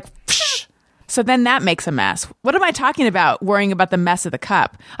like, so then that makes a mess. What am I talking about? Worrying about the mess of the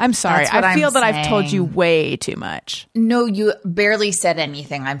cup. I'm sorry. I feel that I've told you way too much. No, you barely said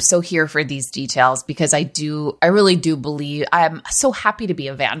anything. I'm so here for these details because I really do believe I'm so happy to be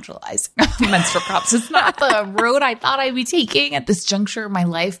evangelizing menstrual cups. It's not the road I thought I'd be taking at this juncture of my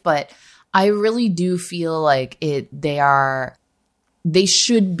life, but I really do feel like we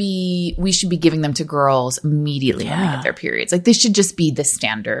should be giving them to girls immediately when they get their periods. Like they should just be the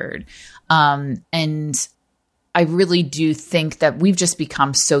standard. And I really do think that we've just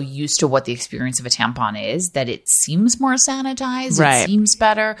become so used to what the experience of a tampon is that it seems more sanitized. Right. It seems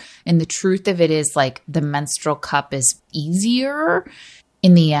better. And the truth of it is like the menstrual cup is easier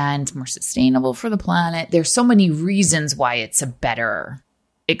in the end, more sustainable for the planet. There's so many reasons why it's a better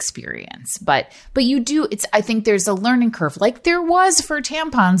experience, but I think there's a learning curve like there was for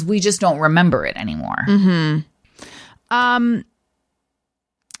tampons. We just don't remember it anymore.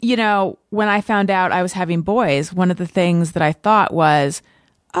 When I found out I was having boys, one of the things that I thought was,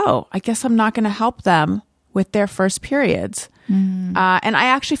 oh, I guess I'm not going to help them with their first periods. And I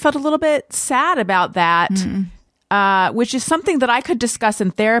actually felt a little bit sad about that. Which is something that I could discuss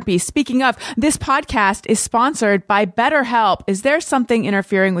in therapy. Speaking of, this podcast is sponsored by BetterHelp. Is there something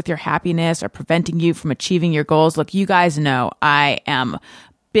interfering with your happiness or preventing you from achieving your goals? Look, you guys know I am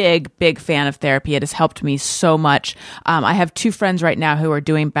big fan of therapy. It has helped me so much. I have 2 friends right now who are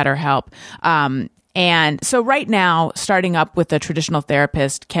doing BetterHelp. And so right now, starting up with a traditional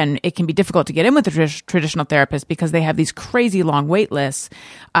therapist can be difficult to get in with a traditional therapist because they have these crazy long wait lists.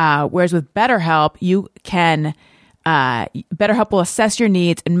 Whereas with BetterHelp, you can BetterHelp will assess your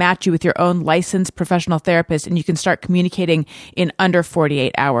needs and match you with your own licensed professional therapist, and you can start communicating in under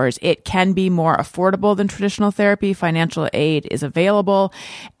 48 hours. It can be more affordable than traditional therapy. Financial aid is available.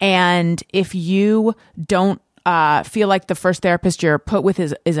 And if you don't feel like the first therapist you're put with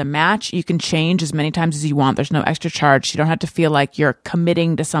is a match, you can change as many times as you want. There's no extra charge. You don't have to feel like you're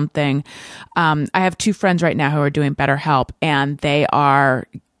committing to something. I have 2 friends right now who are doing BetterHelp, and they are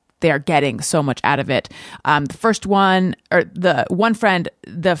getting so much out of it. The first one, or the one friend,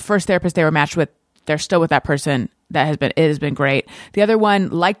 the first therapist they were matched with, they're still with that person. It has been great. The other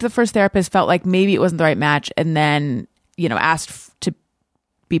one liked the first therapist, felt like maybe it wasn't the right match, and then, asked to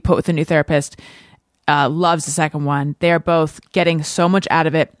be put with a new therapist. Loves the second one. They're both getting so much out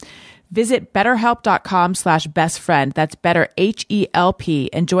of it. Visit betterhelp.com/bestfriend. That's better HELP,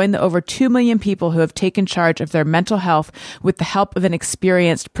 and join the over 2 million people who have taken charge of their mental health with the help of an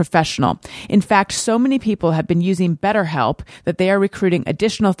experienced professional. In fact, so many people have been using BetterHelp that they are recruiting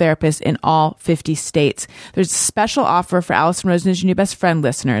additional therapists in all 50 states. There's a special offer for Allison Rosen is Your New Best Friend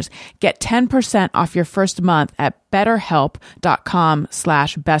listeners. Get 10% off your first month at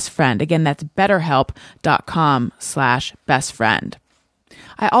betterhelp.com/bestfriend. Again, that's betterhelp.com/bestfriend.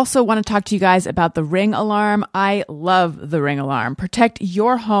 I also want to talk to you guys about the Ring Alarm. I love the Ring Alarm. Protect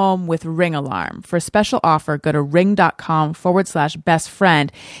your home with Ring Alarm. For a special offer, go to ring.com/best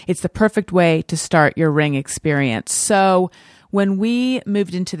friend. It's the perfect way to start your Ring experience. So when we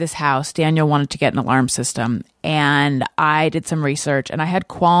moved into this house, Daniel wanted to get an alarm system, and I did some research, and I had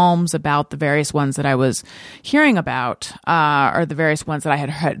qualms about the various ones that I was hearing about, or the various ones that I had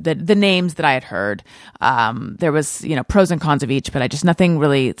heard, the names that I had heard. There was, pros and cons of each, but nothing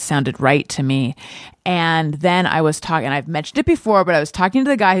really sounded right to me. And then I was talking, and I've mentioned it before, but I was talking to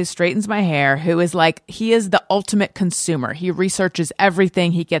the guy who straightens my hair, who is he is the ultimate consumer. He researches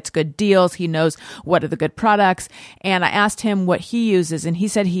everything. He gets good deals. He knows what are the good products. And I asked him what he uses, and he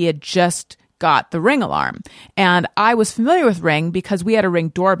said he had just got the Ring Alarm. And I was familiar with Ring because we had a Ring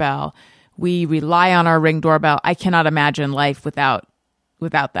doorbell. We rely on our Ring doorbell. I cannot imagine life without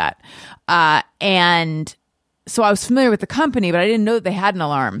that. And so I was familiar with the company, but I didn't know that they had an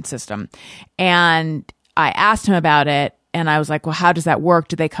alarm system. And I asked him about it, and I was like, well, how does that work?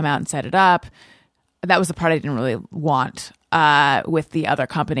 Do they come out and set it up? That was the part I didn't really want with the other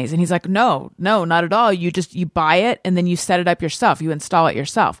companies. And he's like, no, not at all. You buy it, and then you set it up yourself. You install it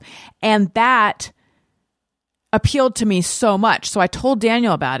yourself. And that appealed to me so much. So I told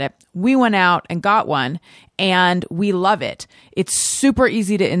Daniel about it. We went out and got one, and we love it. It's super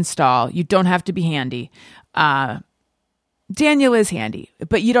easy to install. You don't have to be handy. Daniel is handy,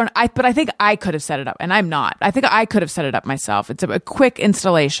 but but I think I could have set it up, and I'm not. I think I could have set it up myself. It's a quick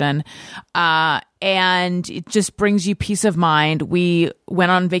installation, and it just brings you peace of mind. We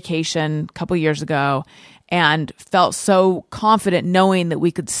went on vacation a couple years ago and felt so confident knowing that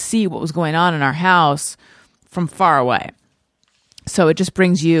we could see what was going on in our house from far away. So it just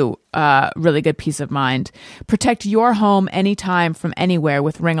brings you really good peace of mind. Protect your home anytime from anywhere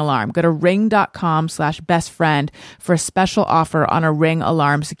with Ring Alarm. Go to ring.com/bestfriend for a special offer on a Ring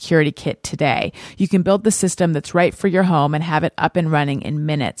Alarm security kit today. You can build the system that's right for your home and have it up and running in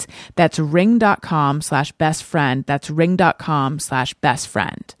minutes. That's ring.com/bestfriend. That's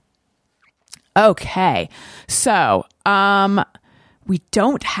ring.com/bestfriend. Okay. So, we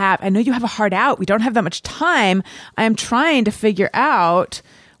don't have, I know you have a heart out. We don't have that much time. I am trying to figure out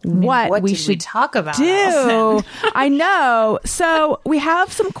what we should talk about. Do. I know. So we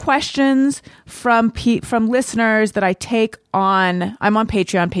have some questions from listeners that I take on. I'm on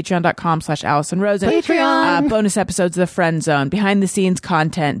Patreon, patreon.com/Allison Rosen. Patreon. Bonus episodes of The Friend Zone, behind the scenes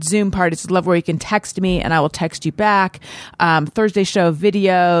content, Zoom parties. Love where you can text me and I will text you back. Thursday show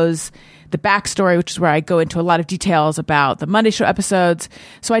videos. The backstory, which is where I go into a lot of details about the Monday show episodes.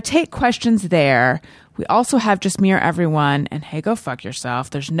 So I take questions there. We also have Just Me or Everyone, and hey, go fuck yourself.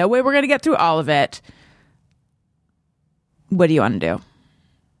 There's no way we're going to get through all of it. What do you want to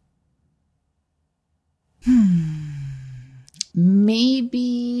do?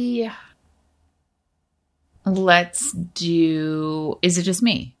 Maybe let's do, is it just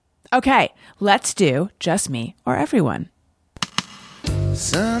me? Okay, let's do Just Me or Everyone.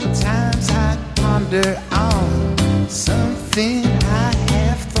 Sometimes I ponder on something I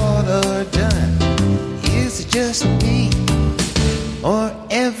have thought or done. Is it just me or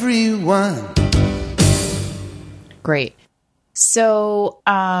everyone? Great. So,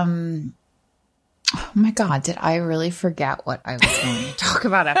 oh my God, did I really forget what I was going to talk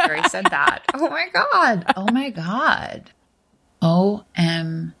about after I said that? Oh my God.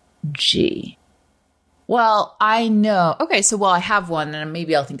 OMG. Well, I know. Okay, so I have one, and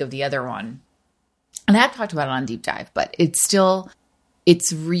maybe I'll think of the other one. And I have talked about it on Deep Dive, but it's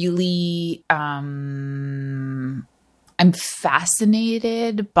really, I'm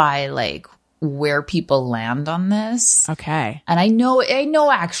fascinated by where people land on this. Okay. And I know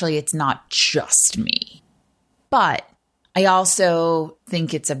actually it's not just me, but I also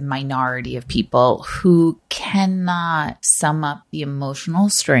think it's a minority of people who cannot sum up the emotional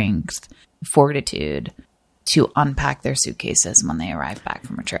strength, fortitude to unpack their suitcases when they arrive back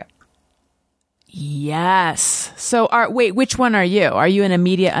from a trip. Yes. So wait, which one are you? Are you an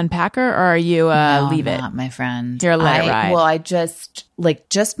immediate unpacker or are you No, leave I'm it? not, my friend. You're a let it ride. Well, I just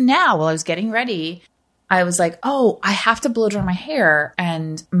now while I was getting ready, I was like, oh, I have to blow dry my hair.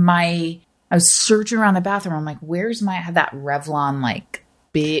 And I was searching around the bathroom. I'm like, where's I had that Revlon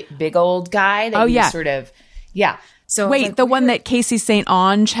big old guy that sort of, yeah. So wait, the one that Casey St.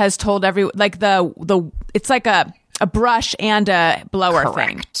 Onge has told everyone, it's like a brush and a blower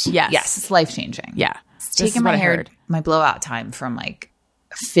Correct. thing. Yes. Yes, it's life-changing. Yeah. It's taken my hair, my blowout time from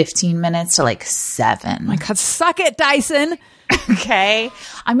 15 minutes to 7. Oh my God, suck it, Dyson. Okay.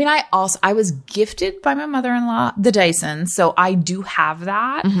 I mean, I was gifted by my mother-in-law the Dyson, so I do have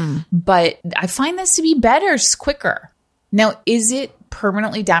that, but I find this to be better, just quicker. Now, is it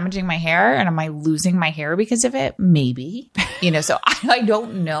permanently damaging my hair? And am I losing my hair because of it? Maybe. So I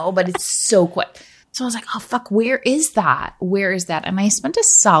don't know, but it's so quick. So I was like, oh, fuck, where is that? Where is that? And I spent a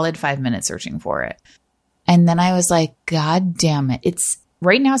solid 5 minutes searching for it. And then I was like, God damn it. It's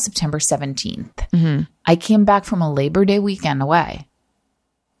right now, September 17th. Mm-hmm. I came back from a Labor Day weekend away.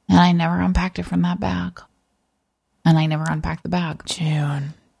 And I never unpacked it from that bag. And I never unpacked the bag.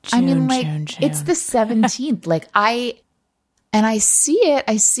 June. I mean, like, it's the 17th. Like, I see it.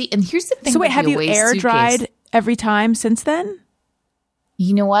 And here's the thing. So wait, with have the you Away air suitcase. dried every time since then?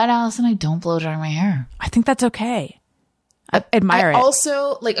 You know what, Allison? I don't blow dry my hair. I think that's okay. I admire it.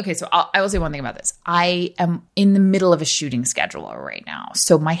 Also, like, okay, so I will say one thing about this. I am in the middle of a shooting schedule right now.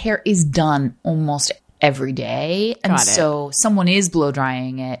 So my hair is done almost every day. And Got it. so someone is blow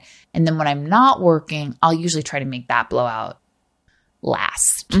drying it. And then when I'm not working, I'll usually try to make that blowout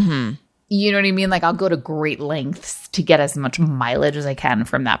last. Mm-hmm. You know what I mean? Like, I'll go to great lengths to get as much mileage as I can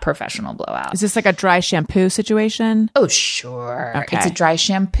from that professional blowout. Is this like a dry shampoo situation? Oh, sure. Okay. It's a dry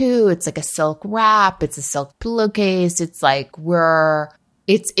shampoo. It's like a silk wrap. It's a silk pillowcase. It's like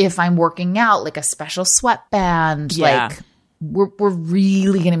it's if I'm working out, like a special sweatband. Yeah. Like, we're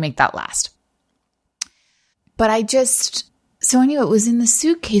really going to make that last. But so anyway, it was in the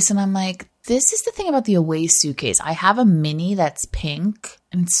suitcase and I'm like, this is the thing about the Away suitcase. I have a mini that's pink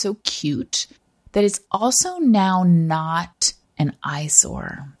and it's so cute that it's also now not an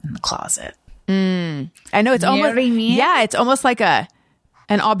eyesore in the closet. I know it's You know almost. what I mean? Yeah, it's almost like an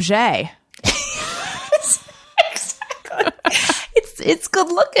objet. It's good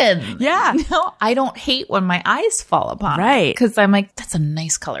looking. Yeah. I don't hate when my eyes fall upon it. Right. Because I'm like, that's a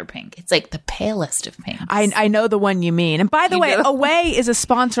nice color pink. It's like the palest of pinks. I know the one you mean. And by the You way, do? Away is a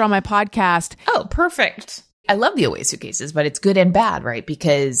sponsor on my podcast. Oh, perfect. I love the Away suitcases, but it's good and bad, right?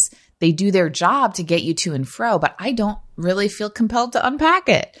 Because they do their job to get you to and fro, but I don't really feel compelled to unpack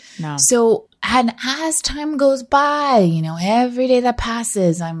it. No. So, and as time goes by, every day that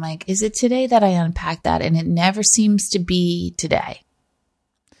passes, I'm like, is it today that I unpack that? And it never seems to be today.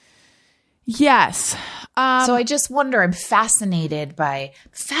 Yes. So I just wonder, I'm fascinated by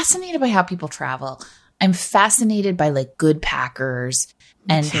how people travel. I'm fascinated by like good packers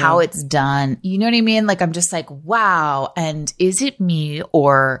and too. how it's done. You know what I mean? Like, I'm just like, wow. And is it me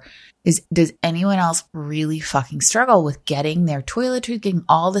or does anyone else really fucking struggle with getting their toiletries, getting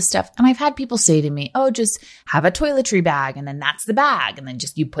all this stuff? And I've had people say to me, oh, just have a toiletry bag and then that's the bag. And then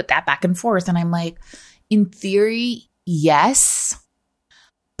just you put that back and forth. And I'm like, in theory, yes.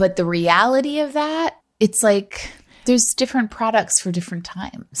 But the reality of that, it's like there's different products for different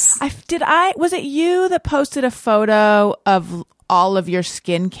times. Was it you that posted a photo of all of your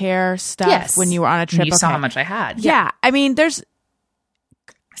skincare stuff Yes. when you were on a trip? You saw Okay. how much I had. Yeah. I mean, It's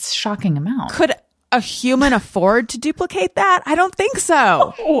a shocking amount. could a human afford to duplicate that? I don't think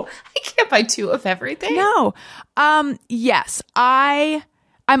so. Oh, I can't buy two of everything. No. Yes. I'm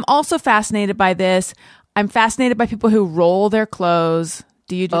also fascinated by this. I'm fascinated by people who roll their clothes.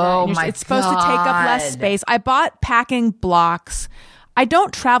 Do you do that? Oh, And my it's supposed to take up less God. space. I bought packing blocks. I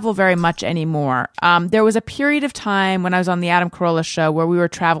don't travel very much anymore. There was a period of time when I was on the Adam Carolla show where we were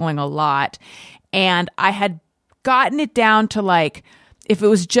traveling a lot, and I had gotten it down to like, if it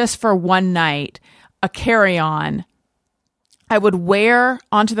was just for one night, a carry-on, I would wear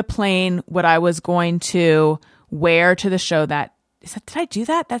onto the plane what I was going to wear to the show did I do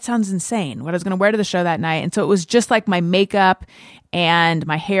that? That sounds insane. What I was going to wear to the show that night. And so it was just like my makeup and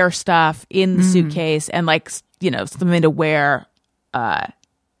my hair stuff in the suitcase and like, something to wear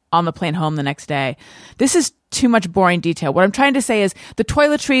on the plane home the next day. This is too much boring detail. What I'm trying to say is the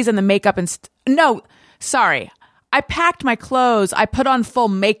toiletries and the makeup no, sorry. I packed my clothes. I put on full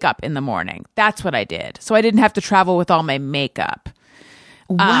makeup in the morning. That's what I did. So I didn't have to travel with all my makeup.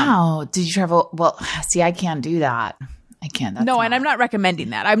 Wow. Did you travel? Well, see, I can't do that. I can't. That's And I'm not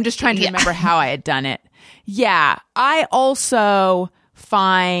recommending that. I'm just trying to remember how I had done it. Yeah. I also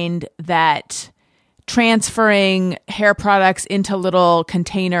find that transferring hair products into little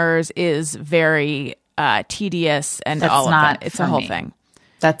containers is very tedious and That's all of not that. It's for a whole me. thing.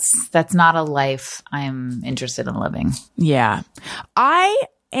 That's not a life I'm interested in living. Yeah. I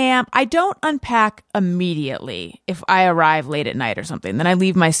don't unpack immediately if I arrive late at night or something. Then I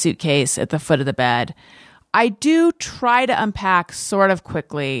leave my suitcase at the foot of the bed. I do try to unpack sort of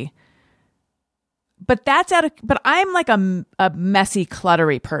quickly, but but I'm like a messy,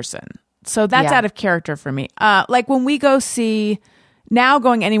 cluttery person. So that's Yeah. out of character for me. Like when we go see, now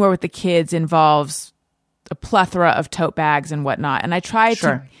going anywhere with the kids involves a plethora of tote bags and whatnot. And I try to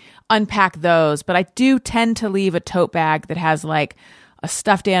Sure. unpack those, but I do tend to leave a tote bag that has like a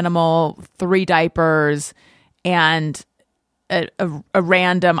stuffed animal, 3 diapers, and a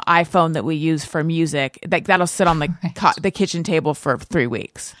random iPhone that we use for music. That'll sit on the kitchen table for 3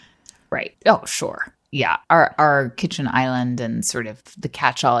 weeks. Right. Oh, sure. Yeah. Our kitchen island and sort of the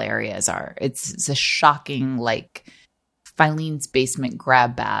catch-all areas it's a shocking, like, Filene's basement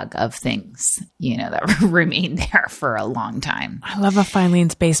grab bag of things, that remain there for a long time. I love a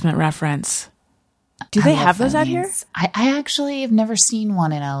Filene's basement reference. Do they have those out here? I actually have never seen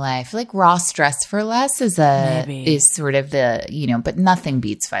one in LA. I feel like Ross Dress for Less is sort of the, but nothing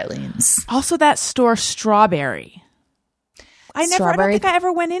beats Filene's. Also that store Strawberry. I don't think I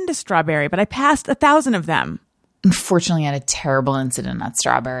ever went into Strawberry, but I passed 1,000 of them. Unfortunately, I had a terrible incident at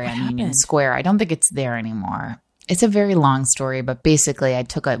Strawberry on Union Square. I don't think it's there anymore. It's a very long story, but basically I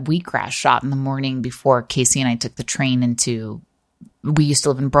took a wheatgrass shot in the morning before Casey and I took the train we used to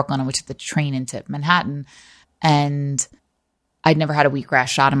live in Brooklyn, and we took the train into Manhattan, and I'd never had a wheatgrass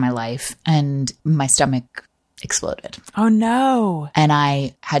shot in my life, and my stomach exploded. Oh, no. And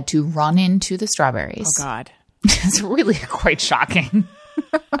I had to run into the Strawberries. Oh, God. It's really quite shocking.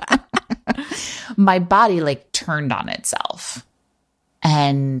 My body turned on itself,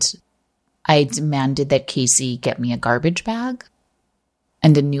 and I demanded that Casey get me a garbage bag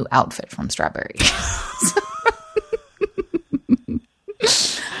and a new outfit from Strawberry.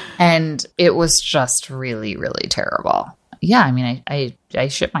 And it was just really, really terrible. Yeah, I mean, I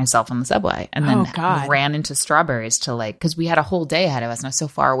shit myself on the subway and then ran into Strawberries to because we had a whole day ahead of us and I was so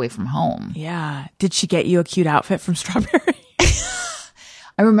far away from home. Yeah. Did she get you a cute outfit from Strawberry?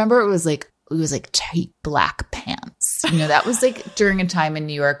 I remember it was tight black pants. That was during a time in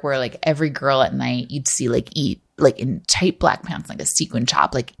New York where every girl at night you'd see eat in tight black pants, a sequin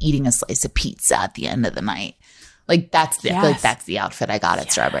top, eating a slice of pizza at the end of the night. I feel like that's the outfit I got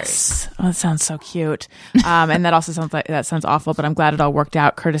at Strawberries. Oh, that sounds so cute. And that also sounds awful, but I'm glad it all worked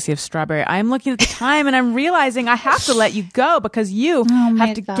out courtesy of Strawberry. I'm looking at the time and I'm realizing I have to let you go because you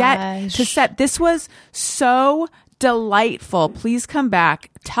have to get to set. This was so delightful. Please come back.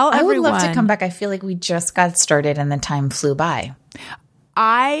 Tell everyone. I would love to come back. I feel like we just got started and the time flew by.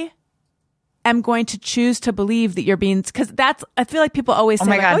 I am going to choose to believe that you're being, because I feel like people always say,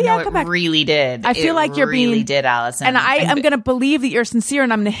 come back. It really did. I feel like you're really did, Allison. And I am going to believe that you're sincere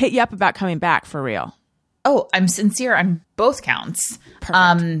and I'm going to hit you up about coming back for real. Oh, I'm sincere on both counts.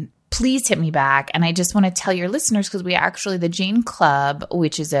 Perfect. Please hit me back. And I just want to tell your listeners, because we actually, the Jane Club,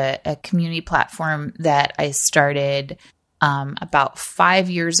 which is a community platform that I started about 5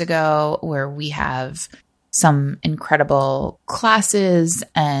 years ago, where we have some incredible classes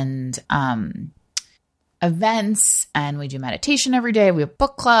and events, and we do meditation every day. We have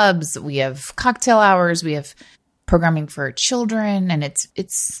book clubs, we have cocktail hours, we have programming for children, and it's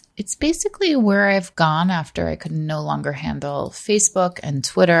basically where I've gone after I could no longer handle Facebook and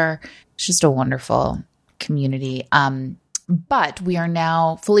Twitter. It's just a wonderful community. But we are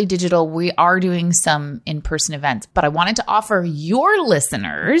now fully digital. We are doing some in-person events, but I wanted to offer your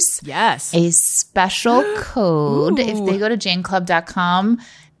listeners a special code. Ooh. If they go to janeclub.com,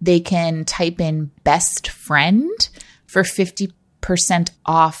 they can type in best friend for 50%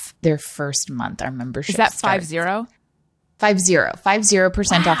 off their first month. Our membership is that starts. 50?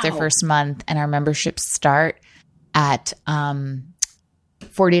 50% off their first month, and our memberships start at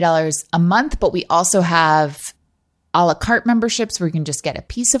 $40 a month. But we also have a la carte memberships where you can just get a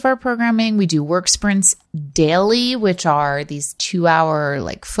piece of our programming. We do work sprints daily, which are these 2-hour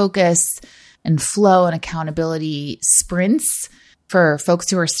focus and flow and accountability sprints for folks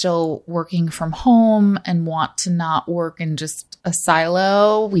who are still working from home and want to not work in just a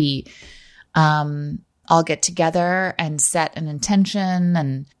silo. We all get together and set an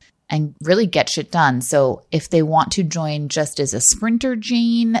intention and really get shit done. So if they want to join just as a sprinter,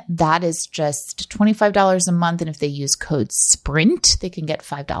 Jane, that is just $25 a month. And if they use code SPRINT, they can get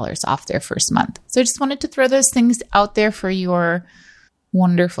 $5 off their first month. So I just wanted to throw those things out there for your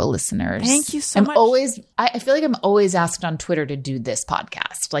wonderful listeners. Thank you so much. I feel like I'm always asked on Twitter to do this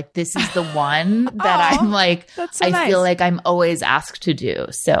podcast. This is the one that I'm that's so I nice. feel like I'm always asked to do.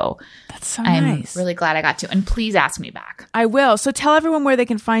 So that's so I'm nice. really glad I got to. And please ask me back. I will. So tell everyone where they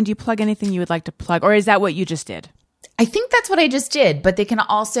can find you. Plug anything you would like to plug, or is that what you just did? I think that's what I just did, but they can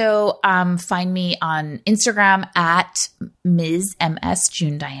also find me on Instagram at Ms. MS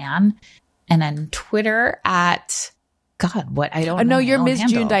June Diane, and on Twitter at God, what I don't know. No, you're my own Ms.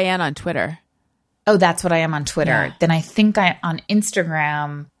 handle. June Diane on Twitter. Oh, that's what I am on Twitter. Yeah. Then I think on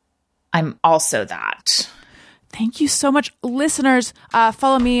Instagram, I'm also that. Thank you so much. Listeners,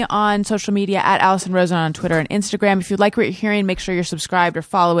 follow me on social media at Allison Rosen on Twitter and Instagram. If you like what you're hearing, make sure you're subscribed or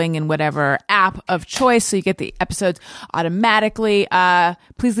following in whatever app of choice so you get the episodes automatically.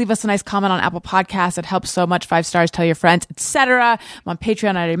 Please leave us a nice comment on Apple Podcasts. It helps so much. 5 stars, tell your friends, etc. I'm on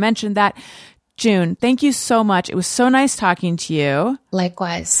Patreon. I already mentioned that. June, thank you so much. It was so nice talking to you.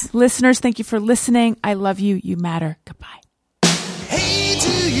 Likewise. Listeners, thank you for listening. I love you. You matter. Goodbye. Hey,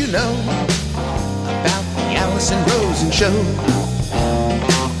 do you know about the Allison Rosen Show?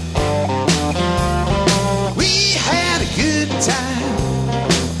 We had a good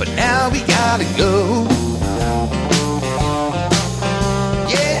time, but now we gotta go.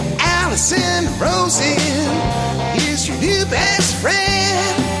 Yeah, Allison Rosen, here's your new best